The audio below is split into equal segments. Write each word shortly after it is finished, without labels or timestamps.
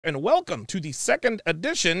And welcome to the second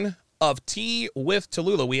edition of Tea with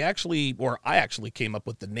Tallulah. I actually came up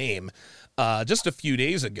with the name just a few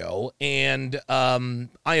days ago, and I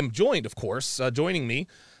am joined, of course, joining me,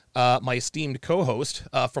 my esteemed co-host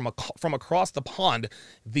from across the pond,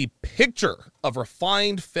 the picture of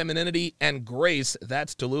refined femininity and grace.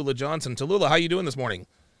 That's Tallulah Johnson. Tallulah, how you doing this morning?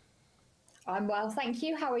 I'm well, thank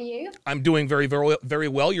you. How are you? I'm doing very, very, very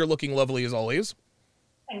well. You're looking lovely as always.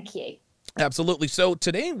 Thank you. Absolutely. So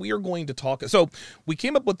today we are going to talk. So we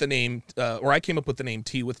came up with the name, or I came up with the name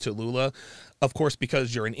Tea with Tallulah, of course,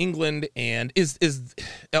 because you're in England, and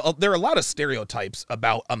there are a lot of stereotypes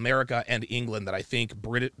about America and England that I think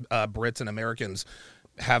Brits and Americans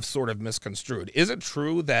have sort of misconstrued. Is it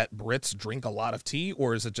true that Brits drink a lot of tea,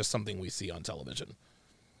 or is it just something we see on television?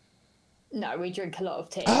 No, we drink a lot of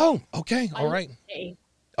tea. Oh, okay, all right. Tea.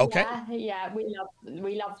 Okay. Yeah,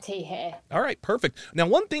 we love tea here. All right, perfect. Now,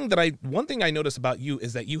 one thing I notice about you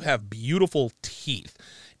is that you have beautiful teeth.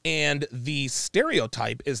 And the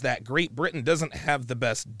stereotype is that Great Britain doesn't have the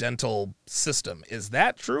best dental system. Is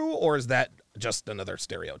that true, or is that just another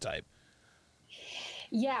stereotype?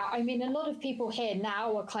 Yeah, I mean, a lot of people here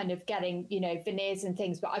now are kind of getting, veneers and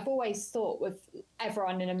things, but I've always thought with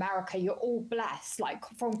everyone in America, you're all blessed, like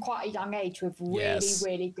from quite a young age with really, Yes.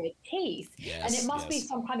 really good teeth. Yes, And it must be yes.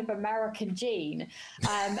 some kind of American gene.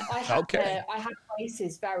 Okay. I had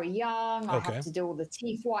braces very young. I Okay. have to do all the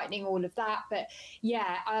teeth whitening, all of that. But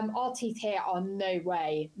yeah, our teeth here are no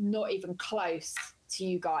way, not even close to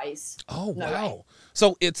you guys. Oh, No way. wow.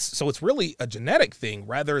 So it's really a genetic thing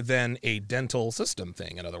rather than a dental system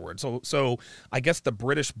thing, in other words. So I guess the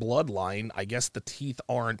British bloodline, I guess the teeth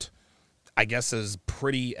aren't, I guess, as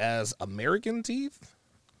pretty as American teeth.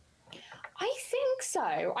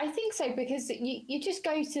 I think so because you just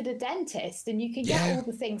go to the dentist and you can get Yeah. all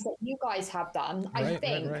the things that you guys have done, I Right, right,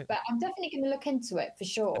 think. right. But I'm definitely going to look into it for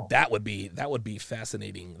sure. That would be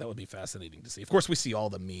fascinating. That would be fascinating to see. Of course, we see all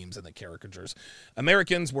the memes and the caricatures.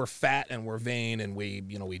 Americans, we're fat and we're vain, and we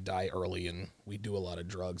die early, and we do a lot of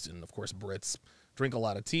drugs. And of course, Brits drink a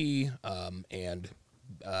lot of tea, and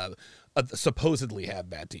uh, supposedly have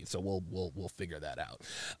bad teeth. So we'll figure that out.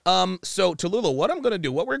 So Tallulah,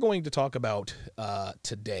 what we're going to talk about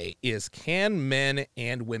today is, can men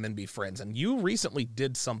and women be friends? And you recently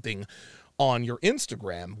did something on your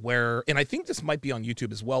Instagram where, and I think this might be on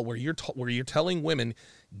YouTube as well, where you're telling women,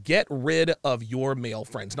 get rid of your male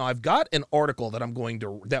friends. Now, I've got an article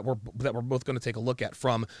that we're both going to take a look at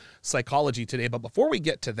from Psychology Today, but before we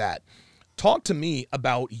get to that, talk to me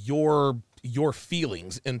about your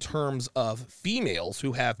feelings in terms of females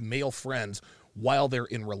who have male friends while they're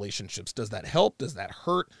in relationships. Does that help? Does that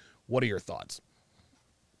hurt? What are your thoughts?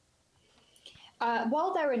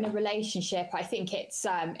 While they're in a relationship, I think it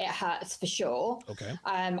hurts for sure. Okay.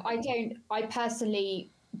 I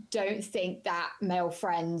personally don't think that male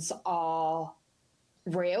friends are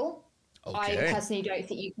real. I Okay. personally don't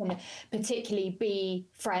think you can particularly be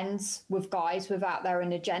friends with guys without there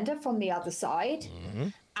an agenda from the other side. Hmm.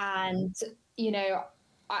 And, you know,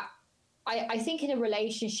 I, I think in a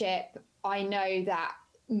relationship, I know that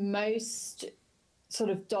most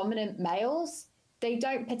sort of dominant males, they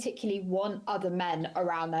don't particularly want other men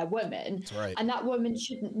around their woman. That's right. And that woman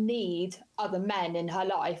shouldn't need other men in her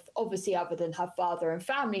life, obviously, other than her father and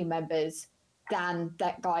family members, than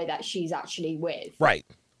that guy that she's actually with. Right.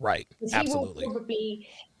 Right. Because he will Absolutely. probably,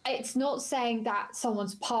 it's not saying that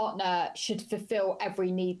someone's partner should fulfill every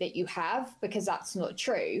need that you have, because that's not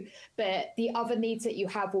true. But the other needs that you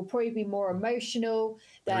have will probably be more emotional.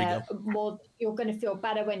 There you They're go. more, you're going to feel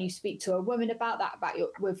better when you speak to a woman about that,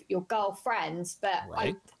 with your girlfriends. But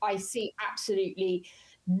Right. I see absolutely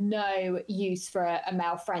no use for a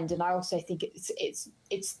male friend, and I also think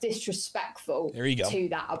it's disrespectful There you go. to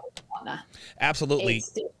that other partner. Absolutely. It's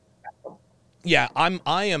disrespectful. Yeah,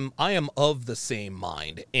 I am of the same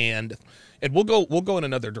mind, and we'll go in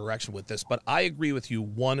another direction with this, but I agree with you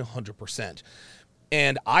 100%.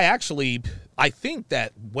 And I think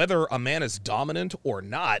that whether a man is dominant or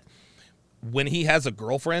not, when he has a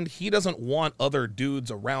girlfriend, he doesn't want other dudes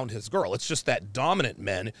around his girl. It's just that dominant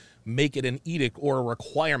men make it an edict or a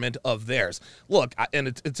requirement of theirs. Look, and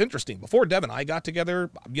it's interesting. Before Deb and I got together,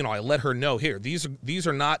 I let her know, here, these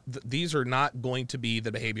are not going to be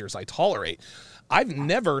the behaviors I tolerate. I've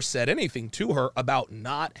never said anything to her about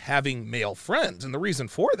not having male friends, and the reason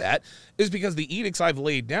for that is because the edicts I've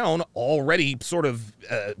laid down already sort of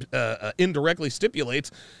indirectly stipulates,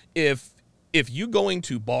 if you going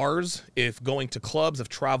to bars, if going to clubs, if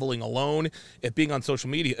traveling alone, if being on social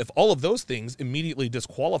media, if all of those things immediately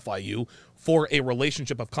disqualify you for a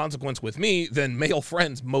relationship of consequence with me, then male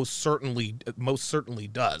friends most certainly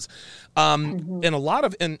does. And a lot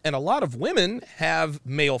of women have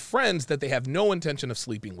male friends that they have no intention of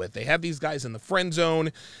sleeping with. They have these guys in the friend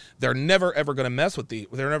zone. They're never ever going to mess with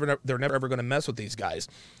they're never ever going to mess with these guys.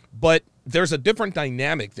 But there's a different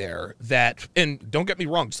dynamic there that, and don't get me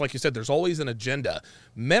wrong, just like you said, there's always an agenda.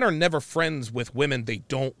 Men are never friends with women they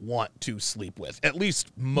don't want to sleep with, at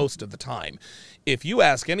least most of the time. If you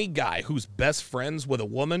ask any guy who's best friends with a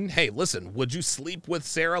woman, hey, listen, would you sleep with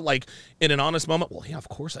Sarah? Like, in an honest moment, well, yeah, of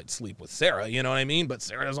course I'd sleep with Sarah, you know what I mean? But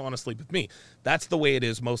Sarah doesn't want to sleep with me. That's the way it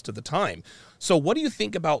is most of the time. So what do you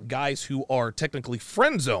think about guys who are technically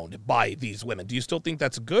friend-zoned by these women? Do you still think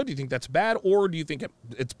that's good? Do you think that's bad? Or do you think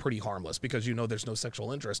it's pretty harmless because you know there's no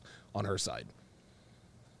sexual interest on her side?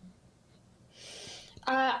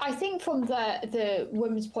 I think from the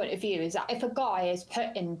woman's point of view is that if a guy is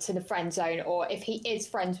put into the friend zone, or if he is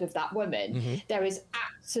friends with that woman, there is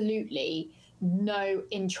absolutely no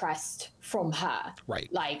interest from her. Right.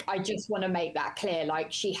 Like, I just want to make that clear.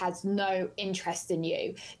 Like, she has no interest in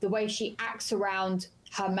you. The way she acts around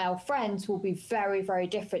her male friends will be very, very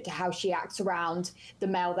different to how she acts around the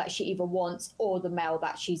male that she either wants or the male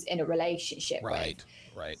that she's in a relationship with.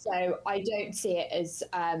 Right. So I don't see it as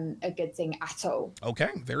a good thing at all. Okay,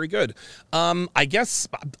 very good. I guess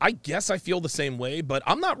I feel the same way, but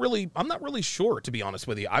I'm not really sure, to be honest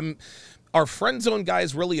with you. Are friend zone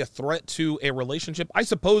guys really a threat to a relationship? I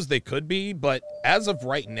suppose they could be, but as of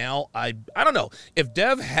right now, I don't know. If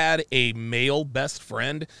Dev had a male best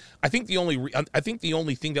friend, I think the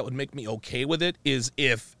only thing that would make me okay with it is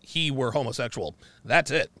if he were homosexual.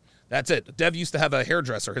 That's it. Dev used to have a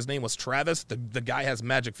hairdresser. His name was Travis. The guy has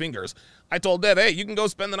magic fingers. I told Dev, hey, you can go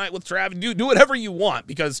spend the night with Travis. Do whatever you want,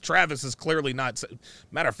 because Travis is clearly not.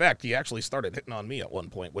 Matter of fact, he actually started hitting on me at one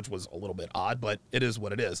point, which was a little bit odd, but it is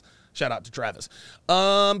what it is. Shout out to Travis.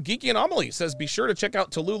 Geeky Anomaly says, be sure to check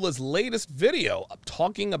out Tallulah's latest video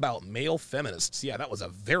talking about male feminists. Yeah, that was a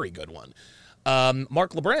very good one.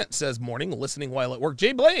 Mark LeBrant says, morning, listening while at work.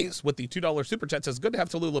 Jay Blaze with the $2 super chat says, good to have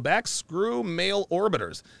Tallulah back. Screw male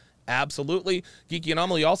orbiters. Absolutely. Geeky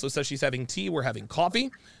Anomaly also says she's having tea. We're having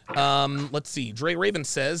coffee. Let's see. Dre Raven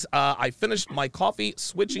says, I finished my coffee,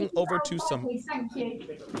 switching over to some... Thank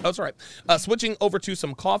you. Oh, sorry. Switching over to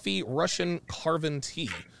some coffee, Russian carven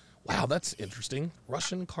tea. Wow, that's interesting.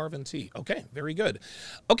 Russian carven tea. Okay, very good.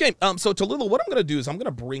 Okay, so Tallulah, what I'm going to do is I'm going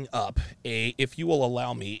to bring up if you will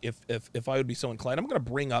allow me, if I would be so inclined, I'm going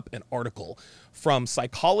to bring up an article from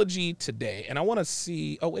Psychology Today, and I want to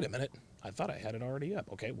see... Oh, wait a minute. I thought I had it already up.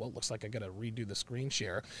 Okay, well, it looks like I got to redo the screen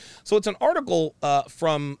share. So it's an article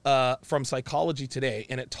from Psychology Today,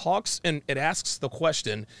 and it asks the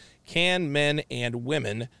question, can men and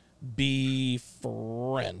women be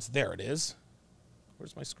friends? There it is.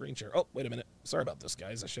 Where's my screen share? Oh, wait a minute. Sorry about this,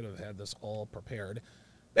 guys. I should have had this all prepared.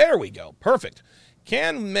 There we go. Perfect.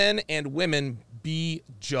 Can men and women be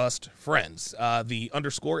just friends? The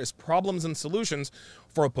underscore is problems and solutions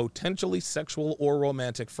for a potentially sexual or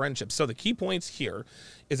romantic friendship. So the key points here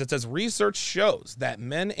is it says research shows that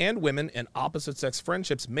men and women in opposite sex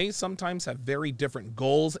friendships may sometimes have very different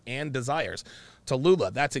goals and desires.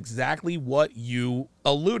 Tallulah, that's exactly what you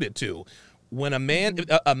alluded to. When a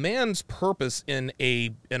man's purpose in I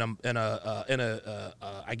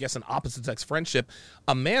guess an opposite sex friendship,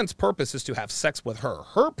 a man's purpose is to have sex with her.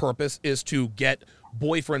 Her purpose is to get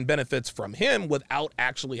boyfriend benefits from him without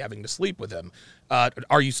actually having to sleep with him.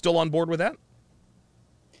 Are you still on board with that?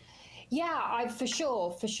 Yeah, for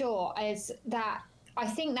sure. Is that I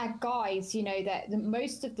think that guys, that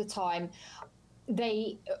most of the time,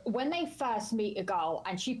 when they first meet a girl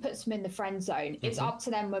and she puts them in the friend zone, it's up to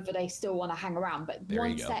them whether they still want to hang around. But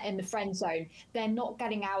once they're in the friend zone, they're not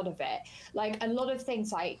getting out of it. Like a lot of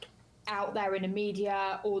things, like out there in the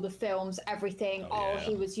media, all the films, everything.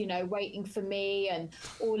 He was, waiting for me, and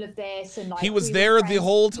all of this, and like he was there the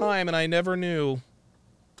whole time, and I never knew.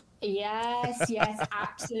 Yes,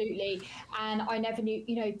 absolutely. And I never knew,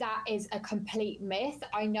 that is a complete myth.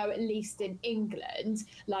 I know at least in England,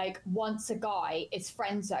 like once a guy is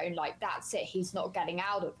friend zone, like that's it. He's not getting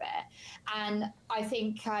out of it. And I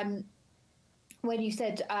think when you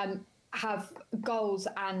said have goals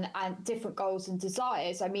and different goals and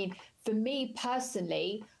desires, I mean, for me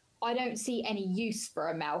personally, I don't see any use for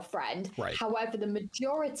a male friend. Right. However, the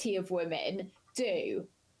majority of women do.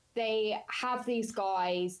 They have these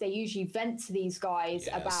guys, they usually vent to these guys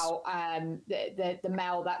about the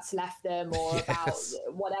male that's left them, or about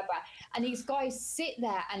whatever. And these guys sit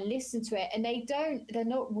there and listen to it, and they're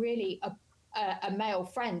not really a male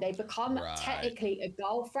friend. They become Right. technically a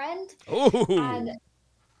girlfriend. And Oh,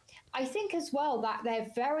 I think as well that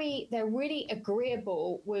they're really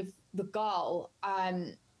agreeable with the girl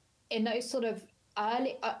in those sort of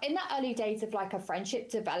early in the early days of like a friendship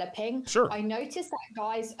developing. sure. I noticed that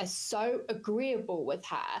guys are so agreeable with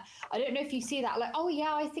her. I don't know if you see that, like, oh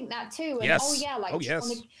yeah, I think that too, and oh Yes. yeah, like Oh,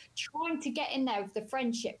 yes. trying to get in there with the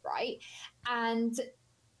friendship, right? And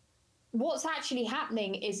what's actually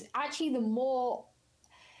happening is actually the more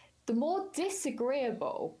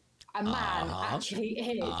disagreeable a man Uh-huh. actually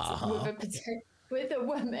is Uh-huh. with a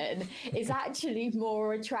woman is actually more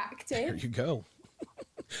There attractive. you go.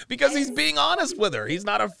 Because he's It's being honest with her. He's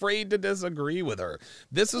not afraid to disagree with her.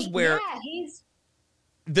 This is where yeah, he's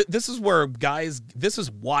this is where guys this is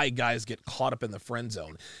why guys get caught up in the friend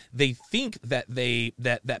zone. They think that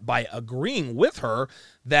that by agreeing with her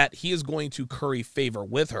that he is going to curry favor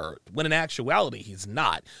with her, when in actuality he's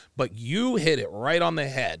not. But you hit it right on the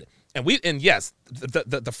head. And yes,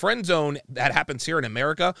 the friend zone that happens here in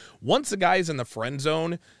America, once a guy's in the friend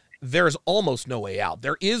zone, there's almost no way out.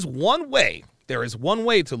 There is one way. There is one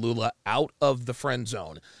way, Tallulah, out of the friend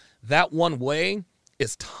zone. That one way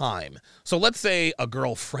is time. So let's say a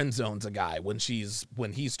girl friend zones a guy when he's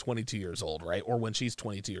 22 years old, right? Or when she's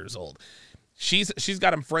 22 years old. She's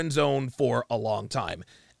got him friend zoned for a long time.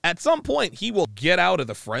 At some point, he will get out of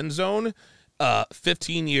the friend zone.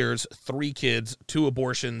 15 years, 3 kids, 2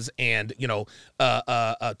 abortions, and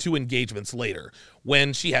 2 engagements later.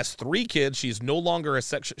 When she has 3 kids, she's no longer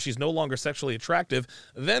sexually attractive.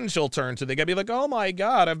 Then she'll turn to the guy, be like, "Oh my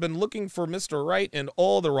God, I've been looking for Mr. Right in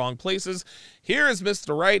all the wrong places. Here is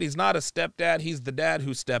Mr. Right. He's not a stepdad. He's the dad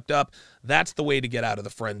who stepped up." That's the way to get out of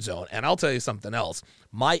the friend zone. And I'll tell you something else.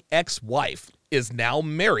 My ex-wife is now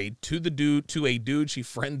married to a dude she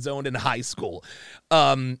friend zoned in high school.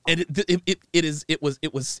 And it's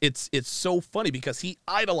so funny because he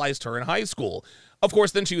idolized her in high school. Of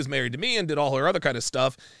course, then she was married to me and did all her other kind of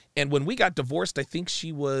stuff. And when we got divorced, I think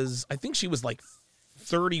she was like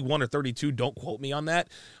 31 or 32. Don't quote me on that.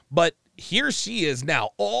 But here she is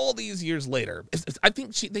now, all these years later. I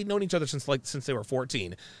think they've known each other since they were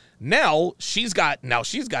 14. Now she's got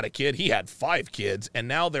a kid. He had 5 kids, and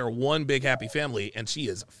now they're one big happy family, and she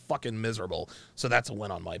is fucking miserable. So that's a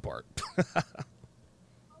win on my part.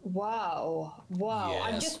 wow.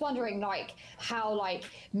 I'm Yes. just wondering, like, how like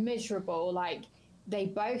miserable like they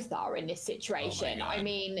both are in this Oh my situation. I God.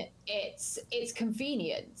 mean, it's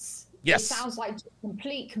convenience. It Yes. sounds like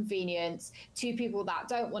complete convenience to people that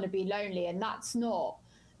don't want to be lonely, and that's not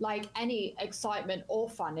like any excitement or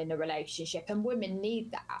fun in a relationship. And women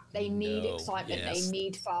need that. They need No. excitement. They Yes.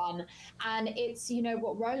 need fun. And it's,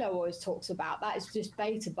 what Rolo always talks about. That is just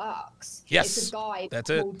beta bucks. It's a Yes. guy That's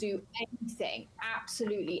that it. will do anything,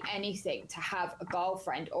 absolutely anything, to have a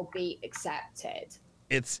girlfriend or be accepted.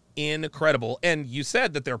 It's incredible. And you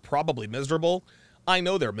said that they're probably miserable. I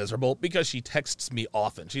know they're miserable because she texts me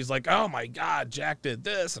often. She's like, "Oh my God, Jack did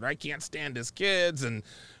this, and I can't stand his kids, and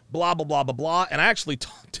blah, blah, blah, blah, blah." And I actually,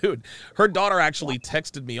 dude, her daughter actually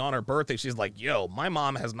texted me on her birthday. She's like, "Yo, my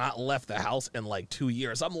mom has not left the house in like 2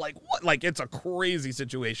 years." I'm like, "What?" Like, it's a crazy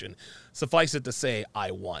situation. Suffice it to say,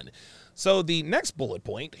 I won. So the next bullet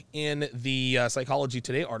point in the Psychology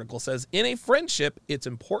Today article says, in a friendship, it's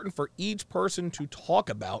important for each person to talk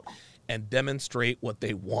about and demonstrate what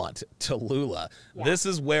they want. Tallulah, Yeah. this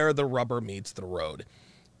is where the rubber meets the road.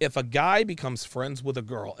 If a guy becomes friends with a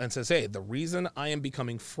girl and says, "Hey, the reason I am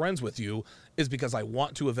becoming friends with you is because I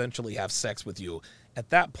want to eventually have sex with you," at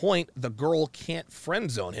that point, the girl can't friend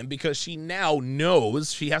zone him because she now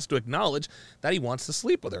knows, she has to acknowledge that he wants to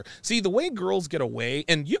sleep with her. See, the way girls get away,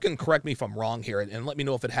 and you can correct me if I'm wrong here, and let me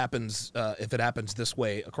know if it happens this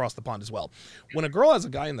way across the pond as well. When a girl has a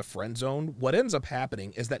guy in the friend zone, what ends up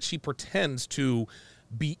happening is that she pretends to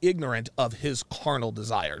be ignorant of his carnal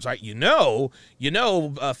desires, right?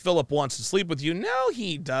 Philip wants to sleep with you. No,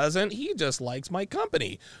 he doesn't. He just likes my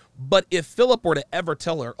company. But if Philip were to ever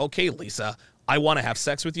tell her, "Okay, Lisa, I want to have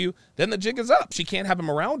sex with you," then the jig is up. She can't have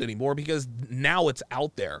him around anymore because now it's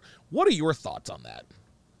out there. What are your thoughts on that?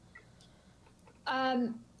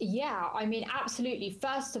 Yeah, I mean, absolutely.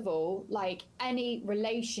 First of all, like any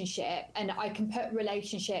relationship, and I can put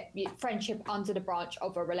friendship under the branch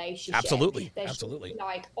of a relationship. Absolutely. There should Absolutely. be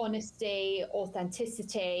like honesty,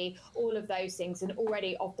 authenticity, all of those things. And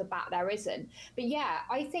already off the bat, there isn't. But yeah,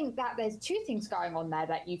 I think that there's 2 things going on there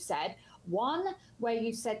that you've said. One, where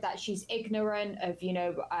you said that she's ignorant of,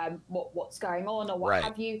 what's going on or what Right.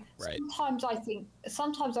 have you. Right. Sometimes I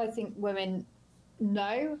think women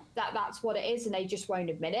know that that's what it is and they just won't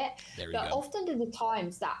admit it. There you But go. often are the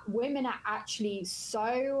times that women are actually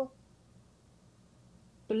so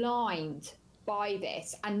blind by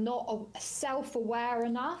this and not self-aware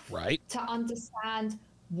enough to understand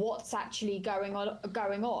what's actually going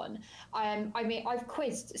on. I mean, I've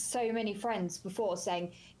quizzed so many friends before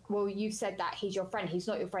saying, well, you said that he's your friend. He's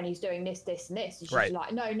not your friend. He's doing this, this, and this. And she's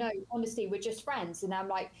like, no, honestly, we're just friends. And I'm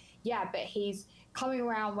like, yeah, but he's coming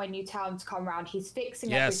around when you tell him to come around. He's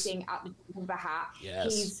fixing everything at the top of a hat.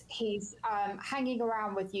 He's hanging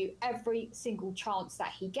around with you every single chance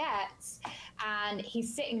that he gets. And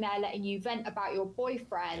he's sitting there letting you vent about your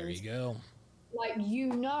boyfriend. There you go. Like,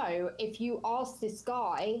 if you ask this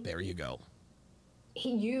guy. There you go.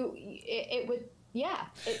 It would. Yeah,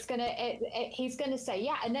 he's gonna say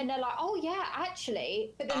yeah, and then they're like, oh yeah,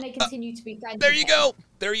 actually, but then they continue to be friends.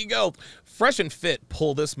 There you go. Fresh and Fit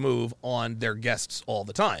pull this move on their guests all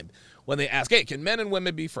the time. When they ask, hey, can men and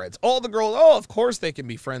women be friends? All the girls, oh, of course they can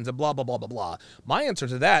be friends, and blah, blah, blah, blah, blah. My answer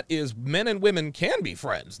to that is men and women can be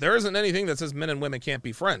friends. There isn't anything that says men and women can't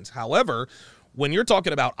be friends. However, when you're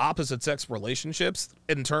talking about opposite sex relationships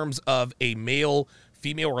in terms of a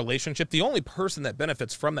male-female relationship, the only person that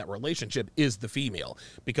benefits from that relationship is the female.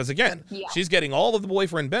 Because again, she's getting all of the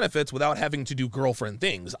boyfriend benefits without having to do girlfriend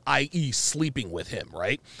things, i.e. sleeping with him,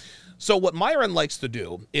 right? So what Myron likes to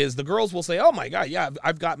do is the girls will say, oh my God, yeah,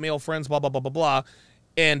 I've got male friends, blah, blah, blah, blah, blah.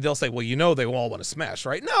 And they'll say, well, they all want to smash,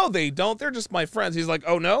 right? No, they don't. They're just my friends. He's like,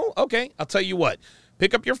 oh no? Okay, I'll tell you what.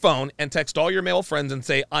 Pick up your phone and text all your male friends and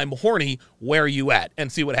say, I'm horny, where are you at?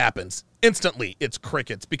 And see what happens. Instantly, it's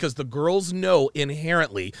crickets, because the girls know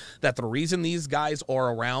inherently that the reason these guys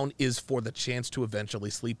are around is for the chance to eventually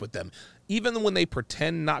sleep with them. Even when they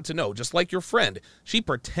pretend not to know, just like your friend. She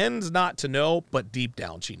pretends not to know, but deep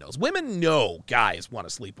down she knows. Women know guys want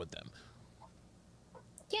to sleep with them.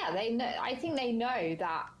 Yeah, they know. I think they know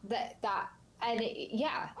that. And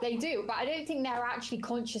they do, but I don't think they're actually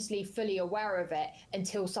consciously fully aware of it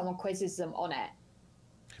until someone quizzes them on it.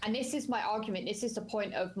 And this is my argument. This is the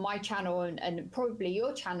point of my channel and probably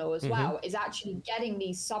your channel as well, is actually getting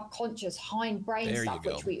these subconscious hindbrain stuff,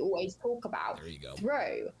 which we always talk about,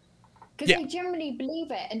 through. Because they generally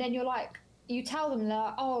believe it. And then you're like, you tell them,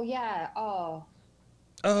 oh, yeah,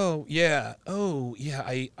 Oh, yeah.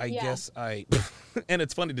 I guess I... And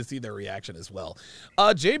it's funny to see their reaction as well.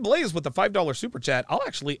 Jay Blaze with the $5 super chat. I'll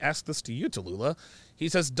actually ask this to you, Tallulah. He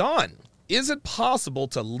says, Don, is it possible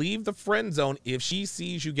to leave the friend zone if she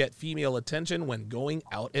sees you get female attention when going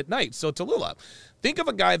out at night? So, Tallulah, think of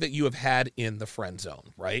a guy that you have had in the friend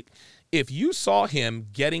zone, right? If you saw him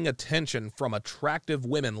getting attention from attractive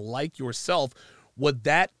women like yourself, would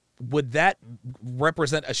that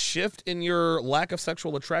represent a shift in your lack of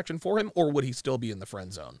sexual attraction for him, or would he still be in the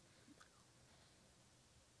friend zone?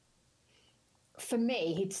 For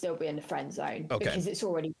me, he'd still be in the friend zone because it's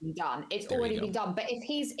already been done. It's already been done. But if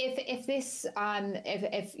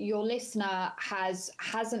your listener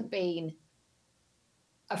hasn't been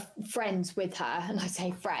friends with her, and I say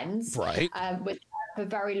friends, with her for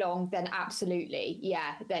very long, then absolutely,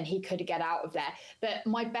 then he could get out of there. But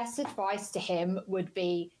my best advice to him would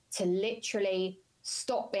be to literally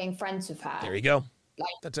stop being friends with her. There you go. Like,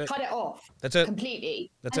 that's it. Cut it off. That's it. Completely.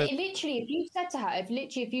 That's and it. Literally, if you said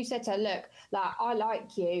to her, look, like, I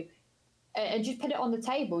like you, and just put it on the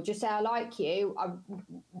table, just say, I like you,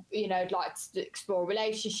 I'd like to explore a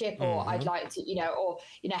relationship, or I'd like to, or,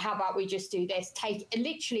 how about we just do this? Take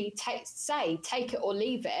it or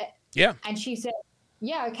leave it. Yeah. And she said,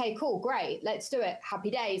 yeah, okay, cool, great, let's do it. Happy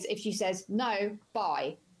days. If she says, no,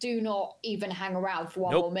 bye. Do not even hang around for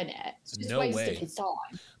one more minute. It's just a waste of his time.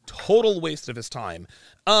 Total waste of his time.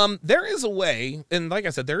 There is a way, and like I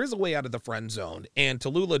said, there is a way out of the friend zone. And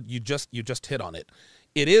Tallulah, you just hit on it.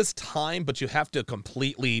 It is time, but you have to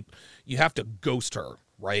ghost her,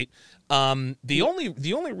 right? The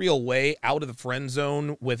only real way out of the friend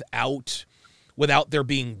zone without there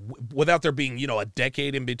being, a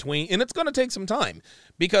decade in between, and it's going to take some time,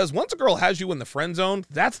 because once a girl has you in the friend zone,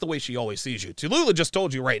 that's the way she always sees you. Tallulah just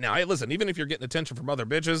told you right now, hey, listen, even if you're getting attention from other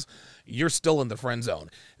bitches, you're still in the friend zone.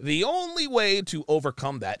 The only way to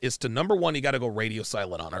overcome that is to, number one, you got to go radio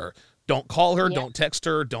silent on her. Don't call her, don't text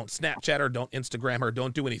her, don't Snapchat her, don't Instagram her,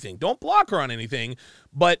 don't do anything. Don't block her on anything,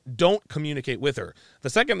 but don't communicate with her. The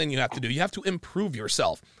second thing you have to do, you have to improve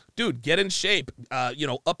yourself. Dude, get in shape,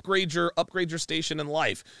 upgrade your station in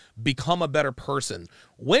life, become a better person.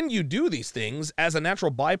 When you do these things as a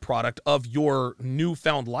natural byproduct of your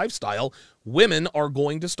newfound lifestyle, women are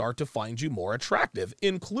going to start to find you more attractive,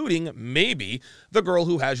 including maybe the girl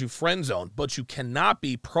who has you friend zoned, but you cannot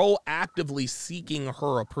be proactively seeking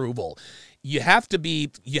her approval. You have to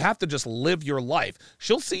just live your life.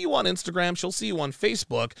 She'll see you on Instagram. She'll see you on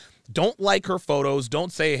Facebook. Don't like her photos.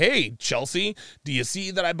 Don't say, hey, Chelsea, do you see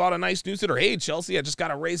that I bought a nice new suit? Or, hey, Chelsea, I just got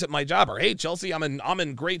a raise at my job. Or, hey, Chelsea, I'm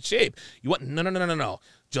in great shape. You want, no.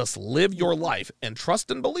 Just live your life and trust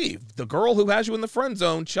and believe. The girl who has you in the friend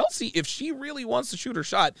zone, Chelsea, if she really wants to shoot her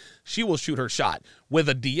shot, she will shoot her shot with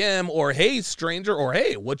a DM or, hey, stranger, or,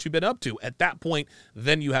 hey, what you been up to? At that point,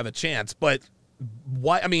 then you have a chance. But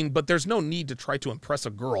but there's no need to try to impress a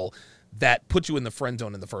girl that put you in the friend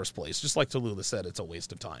zone in the first place. Just like Tallulah said, it's a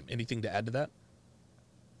waste of time. Anything to add to that?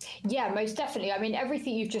 Yeah, most definitely. I mean,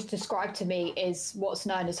 everything you've just described to me is what's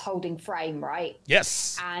known as holding frame, right?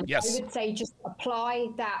 Yes. And yes. I would say just apply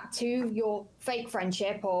that to your fake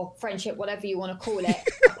friendship or friendship, whatever you want to call it.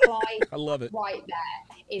 Apply I love it. Right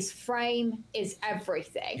there is frame is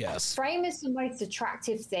everything. Yes. Frame is the most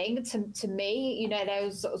attractive thing to me. You know, they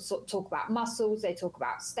sort of talk about muscles, they talk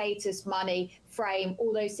about status, money, frame,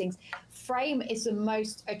 all those things. Frame is the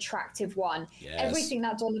most attractive one. Yes. Everything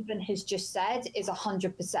that Donovan has just said is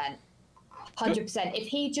 100%. 100%. If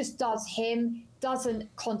he just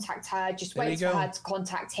doesn't contact her, just waits for her to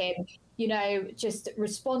contact him, you know, just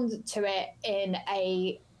respond to it in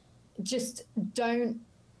a,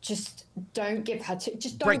 don't give her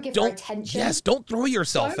her attention. Yes, don't throw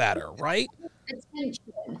yourself at her, right?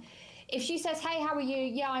 Attention. If she says, hey, how are you?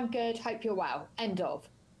 Yeah, I'm good. Hope you're well. End of.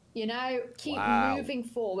 You know, keep moving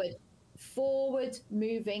forward. Forward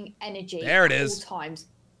moving energy. There it is. All times.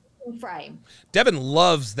 Frame. Devin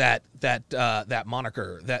loves that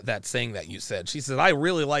moniker, that saying that you said. She said, I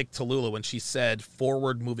really like Tallulah when she said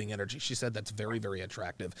forward moving energy. She said that's very, very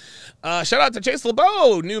attractive. Shout out to Chase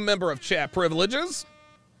LeBeau, new member of Chat Privileges.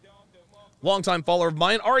 Longtime follower of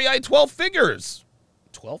mine, REI 12 figures.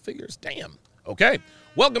 12 figures? Damn. Okay.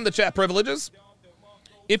 Welcome to Chat Privileges.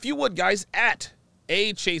 If you would, guys, at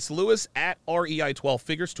Chase Lewis at REI 12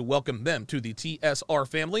 figures to welcome them to the TSR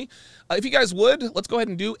family. If you guys would, let's go ahead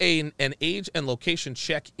and do an age and location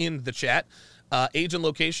check in the chat. Age and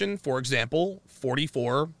location, for example,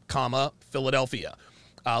 44, Philadelphia.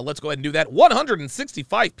 Let's go ahead and do that.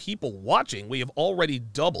 165 people watching. We have already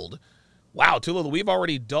doubled. Wow, Tallulah, we've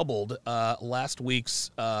already doubled last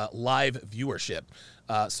week's live viewership.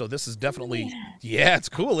 So this is definitely, yeah, it's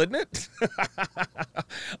cool, isn't it?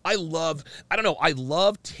 I love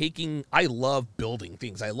building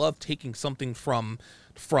things. I love taking something from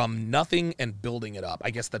nothing and building it up.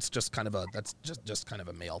 I guess that's just kind of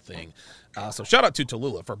a male thing. So shout out to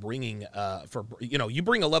Tallulah for bringing, you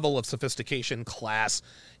bring a level of sophistication, class,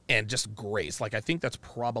 and just grace. Like, I think that's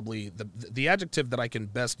probably the adjective that I can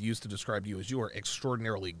best use to describe you is you are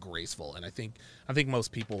extraordinarily graceful. And I think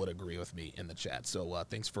most people would agree with me in the chat. So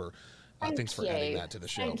thanks for adding that to the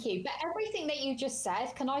show. Thank you. But everything that you just said,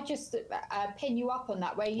 can I just pin you up on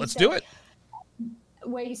that? Let's do it.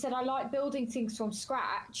 Where you said, I like building things from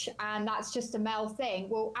scratch, and that's just a male thing.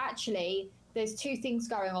 Well, actually, there's two things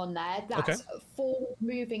going on there. That's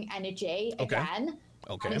forward-moving energy again,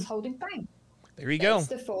 and it's holding frame. There you go. It's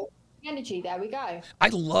the forward energy. There we go. I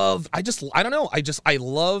love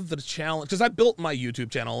the challenge, because I built my YouTube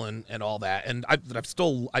channel and all that, and I'd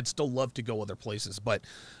still love to go other places, but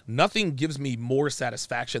nothing gives me more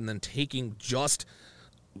satisfaction than taking just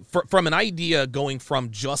from an idea going from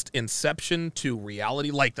just inception to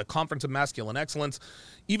reality, like the Conference of Masculine Excellence.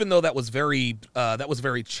 Even though that was very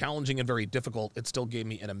challenging and very difficult, it still gave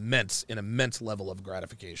me an immense level of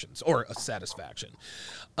gratifications or a satisfaction.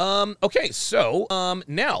 Okay, so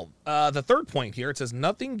now the third point here, it says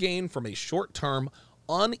nothing gained from a short-term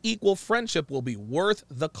unequal friendship will be worth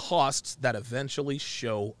the costs that eventually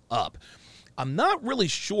show up. I'm not really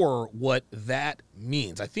sure what that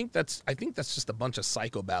means. I think that's just a bunch of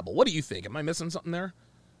psychobabble. What do you think? Am I missing something there?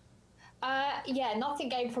 Yeah, nothing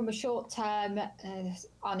gained from a short-term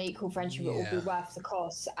unequal friendship will be worth the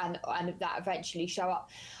cost, and that eventually show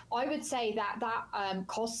up. I would say that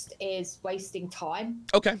cost is wasting time.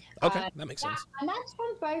 Okay, that makes sense. And that's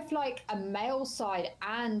from both like a male side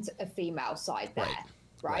and a female side there,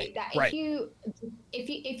 right?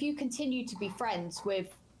 If you continue to be friends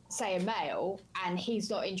with, say, a male, and he's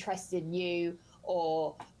not interested in you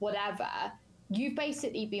or whatever, you've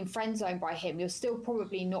basically been friend zoned by him. You're still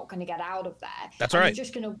probably not going to get out of there. That's right. You're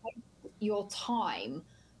just going to waste your time,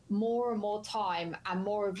 more and more time, and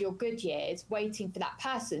more of your good years waiting for that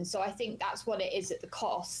person. So I think that's what it is at the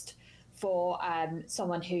cost for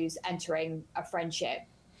someone who's entering a friendship.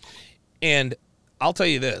 And I'll tell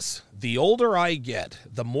you this. The older I get,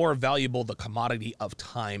 the more valuable the commodity of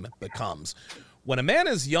time becomes. When a man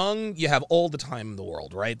is young, you have all the time in the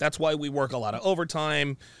world, right? That's why we work a lot of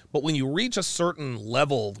overtime. But when you reach a certain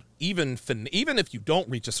level, even if you don't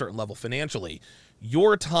reach a certain level financially,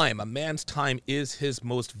 your time, a man's time, is his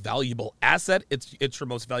most valuable asset. It's your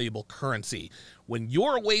most valuable currency. When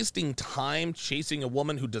you're wasting time chasing a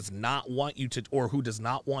woman who does not want you to, or who does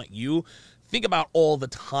not want you, think about all the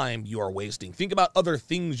time you are wasting. Think about other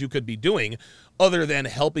things you could be doing other than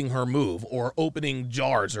helping her move or opening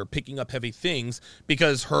jars or picking up heavy things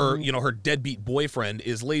because her, her deadbeat boyfriend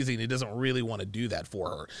is lazy and he doesn't really want to do that for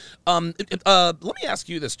her. Let me ask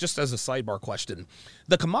you this just as a sidebar question.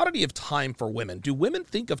 The commodity of time for women, do women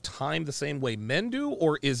think of time the same way men do,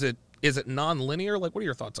 or is it non-linear? Like, what are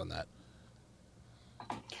your thoughts on that?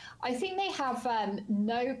 I think they have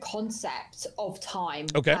no concept of time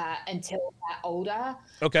until they're older.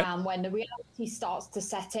 Okay. When the reality starts to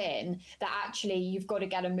set in, that actually you've got to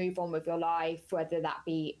get a move on with your life, whether that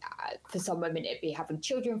be for some women it'd be having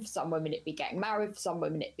children, for some women it'd be getting married, for some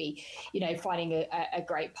women it'd be, finding a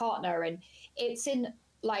great partner. And it's in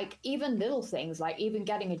like even little things, like even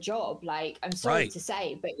getting a job. Like, I'm sorry to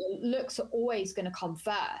say, but your looks are always going to come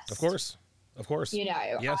first. Of course. Of course.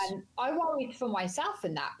 Yes. And I worried for myself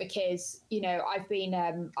in that because, I've been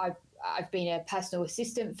a personal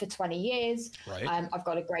assistant for 20 years. Right. I've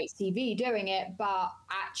got a great CV doing it, but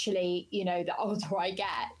actually, the older I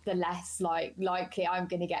get, the less likely I'm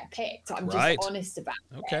going to get picked. I'm just honest about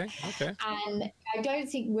it. Okay. And I don't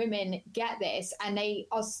think women get this, and they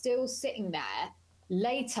are still sitting there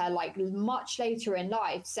later, like much later in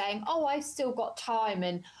life, saying, oh, I've still got time,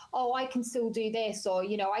 and oh, I can still do this, or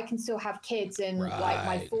I can still have kids in like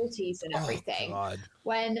my 40s and everything,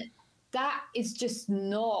 when that is just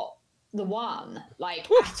not the one, like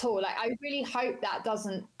at all. Like, I really hope that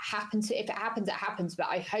doesn't happen to, if it happens, it happens, but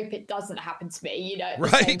I hope it doesn't happen to me, at the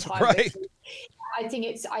same time. I think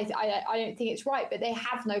it's, I don't think it's right, but they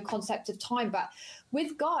have no concept of time. But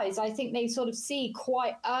with guys, I think they sort of see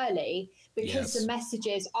quite early, because the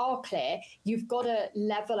messages are clear. You've got to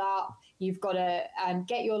level up. You've got to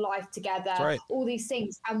get your life together, all these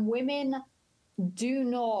things. And women do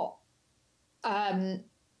not, they're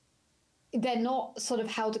not sort of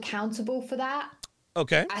held accountable for that.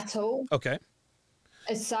 At all.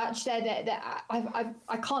 As such, I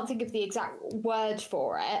can't think of the exact word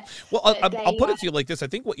for it. Well, I'll put it to you like this. I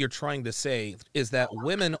think what you're trying to say is that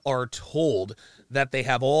women are told that they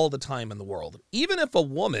have all the time in the world. Even if a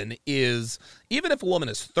woman is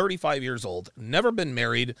 35 years old, never been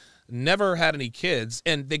married, never had any kids,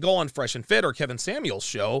 and they go on Fresh and Fit or Kevin Samuels'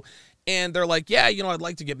 show, and they're like, yeah, I'd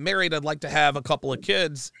like to get married. I'd like to have a couple of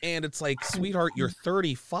kids. And it's like, sweetheart, you're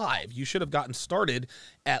 35. You should have gotten started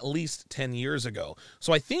at least 10 years ago.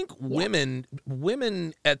 So I think women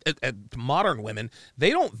at modern women, they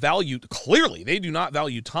don't value, clearly, they do not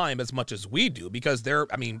value time as much as we do, because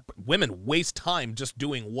women waste time just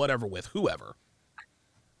doing whatever with whoever.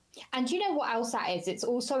 And do you know what else that is? It's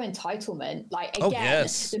also entitlement. Like, again,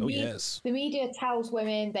 the media tells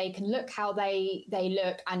women they can look how they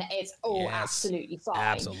look, and it's all absolutely fine.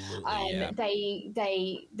 Absolutely,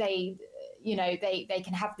 they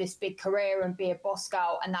can have this big career and be a boss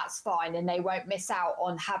girl, and that's fine, and they won't miss out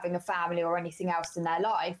on having a family or anything else in their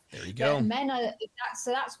life. There you go. But men are,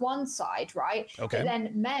 so that's one side, right? Okay. But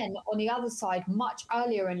then men on the other side, much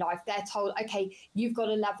earlier in life, they're told, okay, you've got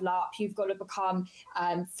to level up, you've got to become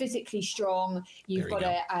physically strong, you've got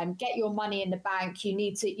to get your money in the bank, you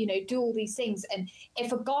need to, do all these things. And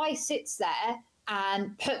if a guy sits there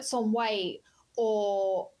and puts on weight,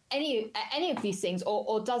 or any of these things,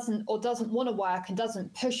 or doesn't want to work and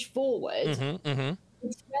doesn't push forward, it's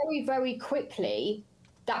very, very quickly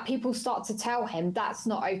that people start to tell him that's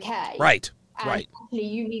not okay. And actually,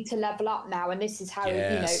 you need to level up now, and this is how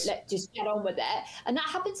let's just get on with it. And that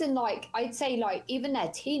happens in, like, I'd say, like, even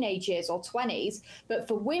their teenage years or 20s. But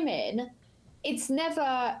for women, it's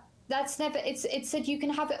said you can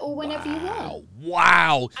have it all whenever you want.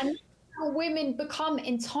 Wow. And women become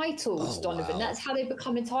entitled, Donovan. That's how they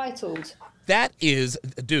become entitled. That is,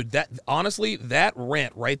 dude, that honestly, that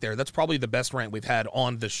rant right there, that's probably the best rant we've had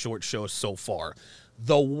on this short show so far.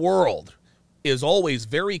 The world is always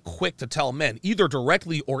very quick to tell men, either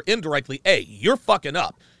directly or indirectly, hey, you're fucking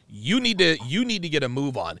up. You need to get a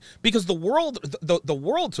move on, because the world,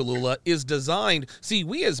 Tallulah, is designed. See,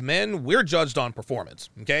 we as men, we're judged on performance.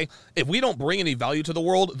 Okay, if we don't bring any value to the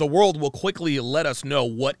world will quickly let us know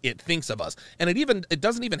what it thinks of us, and it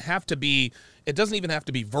doesn't even have to be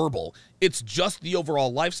verbal. It's just the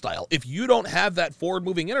overall lifestyle. If you don't have that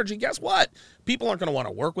forward-moving energy, guess what? People aren't going to want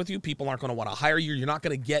to work with you. People aren't going to want to hire you. You're not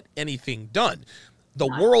going to get anything done. the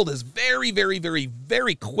world is very, very, very,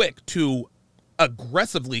 very quick to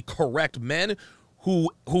aggressively correct men who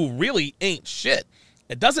really ain't shit.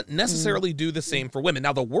 It doesn't necessarily do the same for women.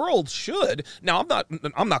 Now, the world should. Now, I'm not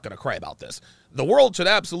going to cry about this. The world should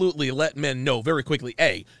absolutely let men know very quickly,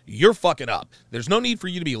 hey, you're fucking up. There's no need for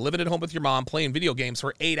you to be living at home with your mom, playing video games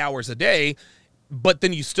for 8 hours a day, but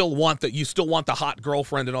then you still want the hot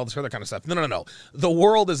girlfriend and all this other kind of stuff. No. The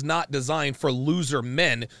world is not designed for loser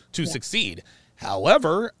men to succeed.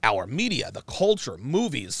 However, our media, the culture,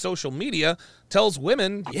 movies, social media tells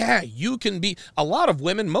women, yeah, you can be. A lot of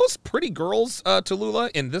women, most pretty girls, Tallulah,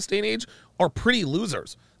 in this day and age, are pretty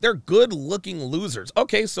losers. They're good-looking losers.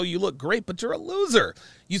 Okay, so you look great, but you're a loser.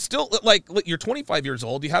 You still, like, you're 25 years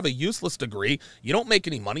old. You have a useless degree. You don't make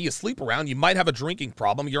any money. You sleep around. You might have a drinking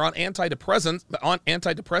problem. You're on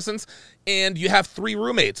antidepressants, and you have 3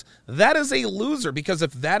 roommates. That is a loser, because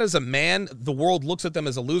if that is a man, the world looks at them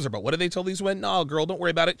as a loser. But what do they tell these women? No, girl, don't worry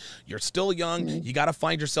about it. You're still young. You got to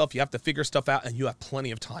find yourself. You have to figure stuff out, and you have plenty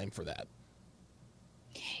of time for that.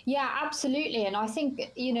 Yeah, absolutely. And I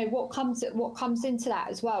think, you know, what comes into that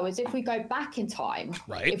as well is if we go back in time,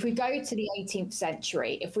 right? If we go to the 18th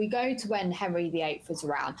century, if we go to when Henry VIII was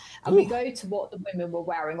around, and we go to what the women were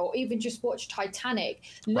wearing, or even just watch Titanic,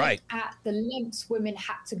 look at the lengths women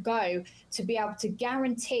had to go to be able to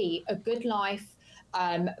guarantee a good life,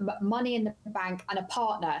 money in the bank, and a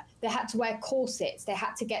partner. They had to wear corsets, they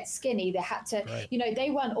had to get skinny, they had to, you know,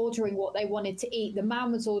 they weren't ordering what they wanted to eat. The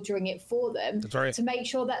man was ordering it for them to make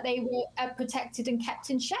sure that they were protected and kept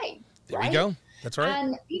in shape. There you go. That's right.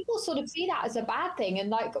 And people sort of see that as a bad thing. And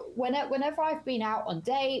like whenever I've been out on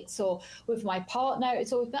dates or with my partner,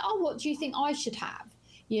 it's always been, oh, what do you think I should have?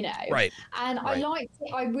 You know? Right. And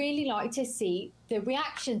I really like to see the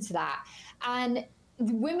reaction to that. And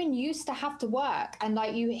women used to have to work, and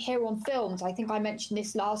like you hear on films, I think I mentioned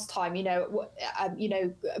this last time, you know,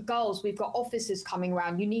 girls, we've got officers coming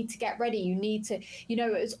around, you need to get ready, you need to, you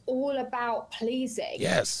know, it's all about pleasing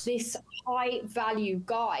this high value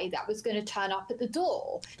guy that was going to turn up at the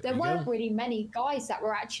door. There weren't really many guys that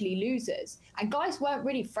were actually losers, and guys weren't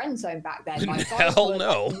really friend zoned back then. Like, hell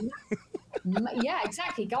no. Yeah,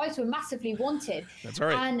 exactly. Guys were massively wanted. That's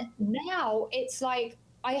right. And now it's like,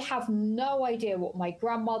 I have no idea what my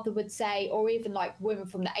grandmother would say, or even like women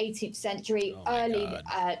from the 18th century, early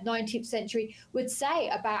 19th century would say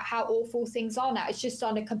about how awful things are now. It's just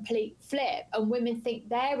on a complete flip, and women think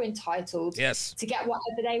they're entitled to get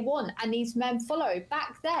whatever they want, and these men follow.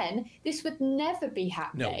 Back then, this would never be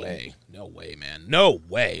happening. No way, man. No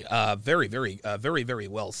way. Very, very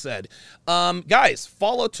well said. Guys,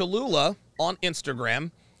 follow Tallulah on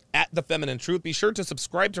Instagram at The Feminine Truth. Be sure to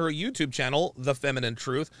subscribe to her YouTube channel, The Feminine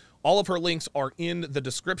Truth. All of her links are in the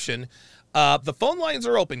description. The phone lines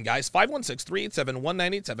are open, guys.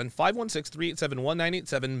 516-387-1987,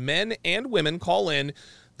 516-387-1987. Men and women call in.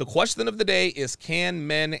 The question of the day is, can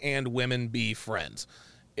men and women be friends?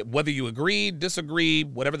 Whether you agree, disagree,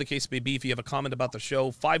 whatever the case may be, if you have a comment about the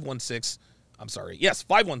show,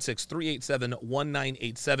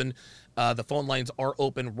 516-387-1987. The phone lines are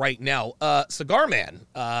open right now. Cigar Man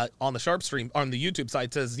on the Sharp Stream on the YouTube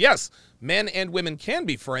side says, yes, men and women can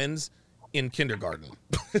be friends in kindergarten.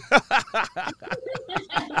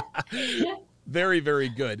 Very, very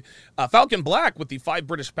good. Falcon Black with the 5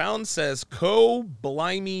 British pounds says,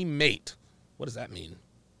 co-blimey mate. What does that mean?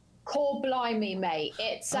 Co-blimey mate.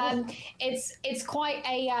 It's quite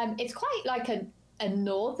like a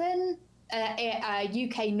northern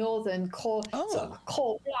UK northern core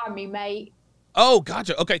blimey mate. Oh,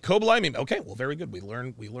 gotcha. Okay, co-blimey. Okay, well, very good. We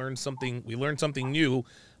learned something new.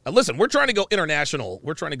 Listen, we're trying to go international.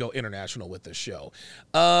 We're trying to go international with this show.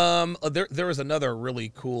 There is another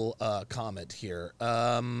really cool comment here.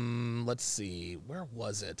 Let's see. Where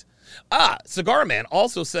was it? Cigar Man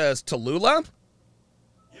also says, Tallulah,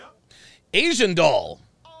 Asian doll.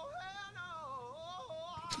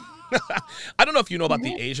 I don't know if you know about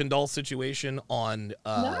the Asian doll situation on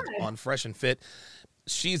Fresh and Fit.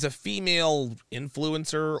 She's a female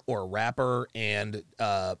influencer or rapper, and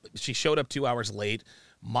she showed up 2 hours late.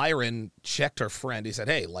 Myron checked her friend. He said,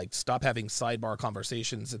 hey, like, stop having sidebar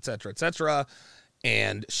conversations, etc., etc.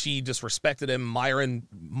 And she disrespected him.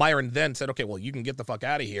 Myron then said, okay, well, you can get the fuck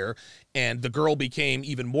out of here. And the girl became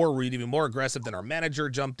even more rude, even more aggressive. Then our manager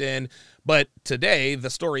jumped in. But today,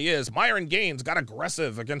 the story is Myron Gaines got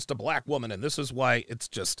aggressive against a black woman. And this is why it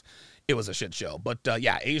was a shit show. But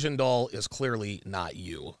yeah, Asian doll is clearly not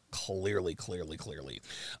you. Clearly.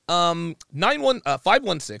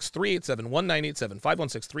 516-387-1987,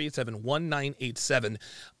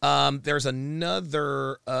 516-387-1987. There's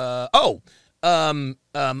another,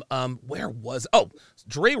 Where was, oh,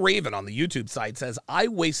 Dre Raven on the YouTube side says, I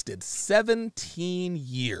wasted 17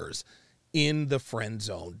 years in the friend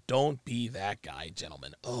zone. Don't be that guy,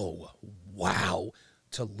 gentlemen. Oh, wow.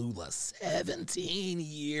 Tallulah, 17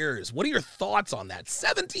 years. What are your thoughts on that?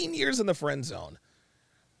 17 years in the friend zone.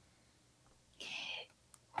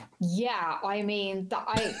 Yeah, I mean,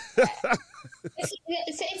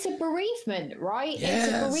 it's a bereavement, right? Yes.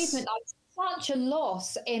 It's a bereavement. Like, such a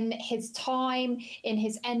loss in his time, in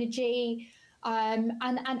his energy, and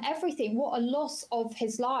everything. What a loss of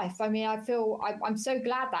his life. I mean, I'm so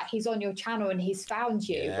glad that he's on your channel and he's found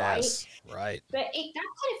you, Yes, right? right. But that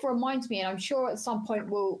kind of reminds me, and I'm sure at some point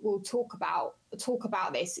we'll talk about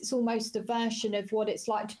this. It's almost a version of what it's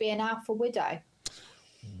like to be an alpha widow.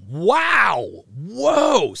 Wow.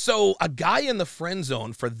 Whoa. So a guy in the friend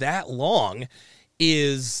zone for that long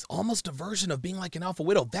is almost a version of being like an alpha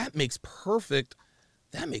widow. That makes perfect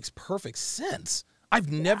sense.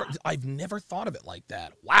 I've never thought of it like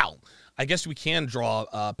that. Wow. I guess we can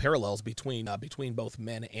draw parallels between both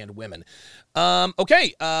men and women.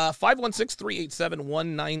 Okay.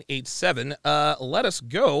 516-387-1987. Let us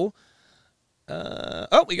go.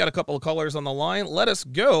 Oh, we got a couple of callers on the line. Let us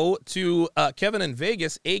go to Kevin in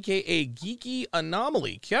Vegas, a.k.a. Geeky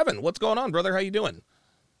Anomaly. Kevin, what's going on, brother? How you doing?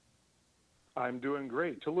 I'm doing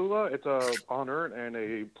great. Tallulah, it's an honor and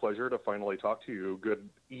a pleasure to finally talk to you. Good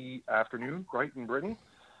afternoon, right, in Britain?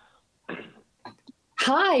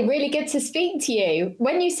 Hi, really good to speak to you.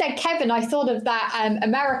 When you said Kevin, I thought of that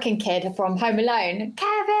American kid from Home Alone.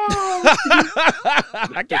 Kevin!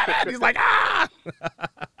 Kevin! He's like, ah!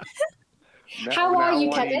 How are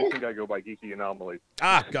you, I Kevin? think I go by Geeky Anomaly.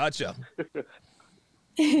 Ah, gotcha.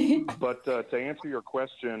 But to answer your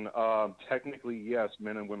question, technically, yes,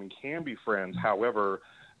 men and women can be friends. However,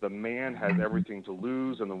 the man has everything to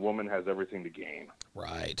lose and the woman has everything to gain.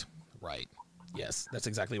 Right, right. Yes, that's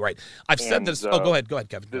exactly right. I've said this. Oh, go ahead,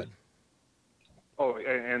 Kevin. Go ahead. Oh,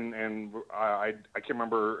 and I can't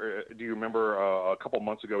remember. Do you remember a couple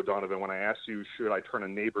months ago, Donovan, when I asked you, should I turn a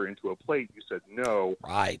neighbor into a plate? You said no.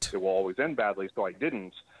 Right. It will always end badly, so I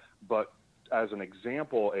didn't. But as an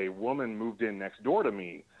example, a woman moved in next door to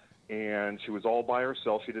me, and she was all by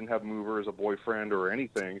herself. She didn't have movers, a boyfriend, or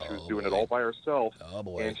anything. She was doing it all by herself. Oh,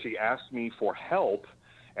 boy. And she asked me for help.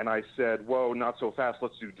 And I said, whoa, not so fast.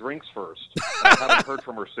 Let's do drinks first. I haven't heard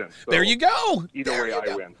from her since. So there you go. Either way,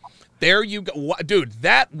 I win. There you go. Dude,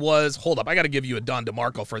 that was, hold up, I got to give you a Don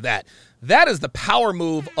DeMarco for that. That is the power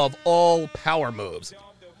move of all power moves.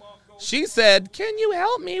 She said, can you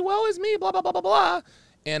help me? Woe is me, blah, blah, blah, blah, blah.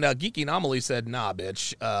 And Geeky Anomaly said, nah,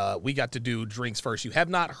 bitch, we got to do drinks first. You have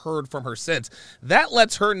not heard from her since. That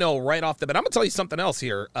lets her know right off the bat. I'm going to tell you something else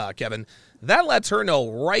here, Kevin. That lets her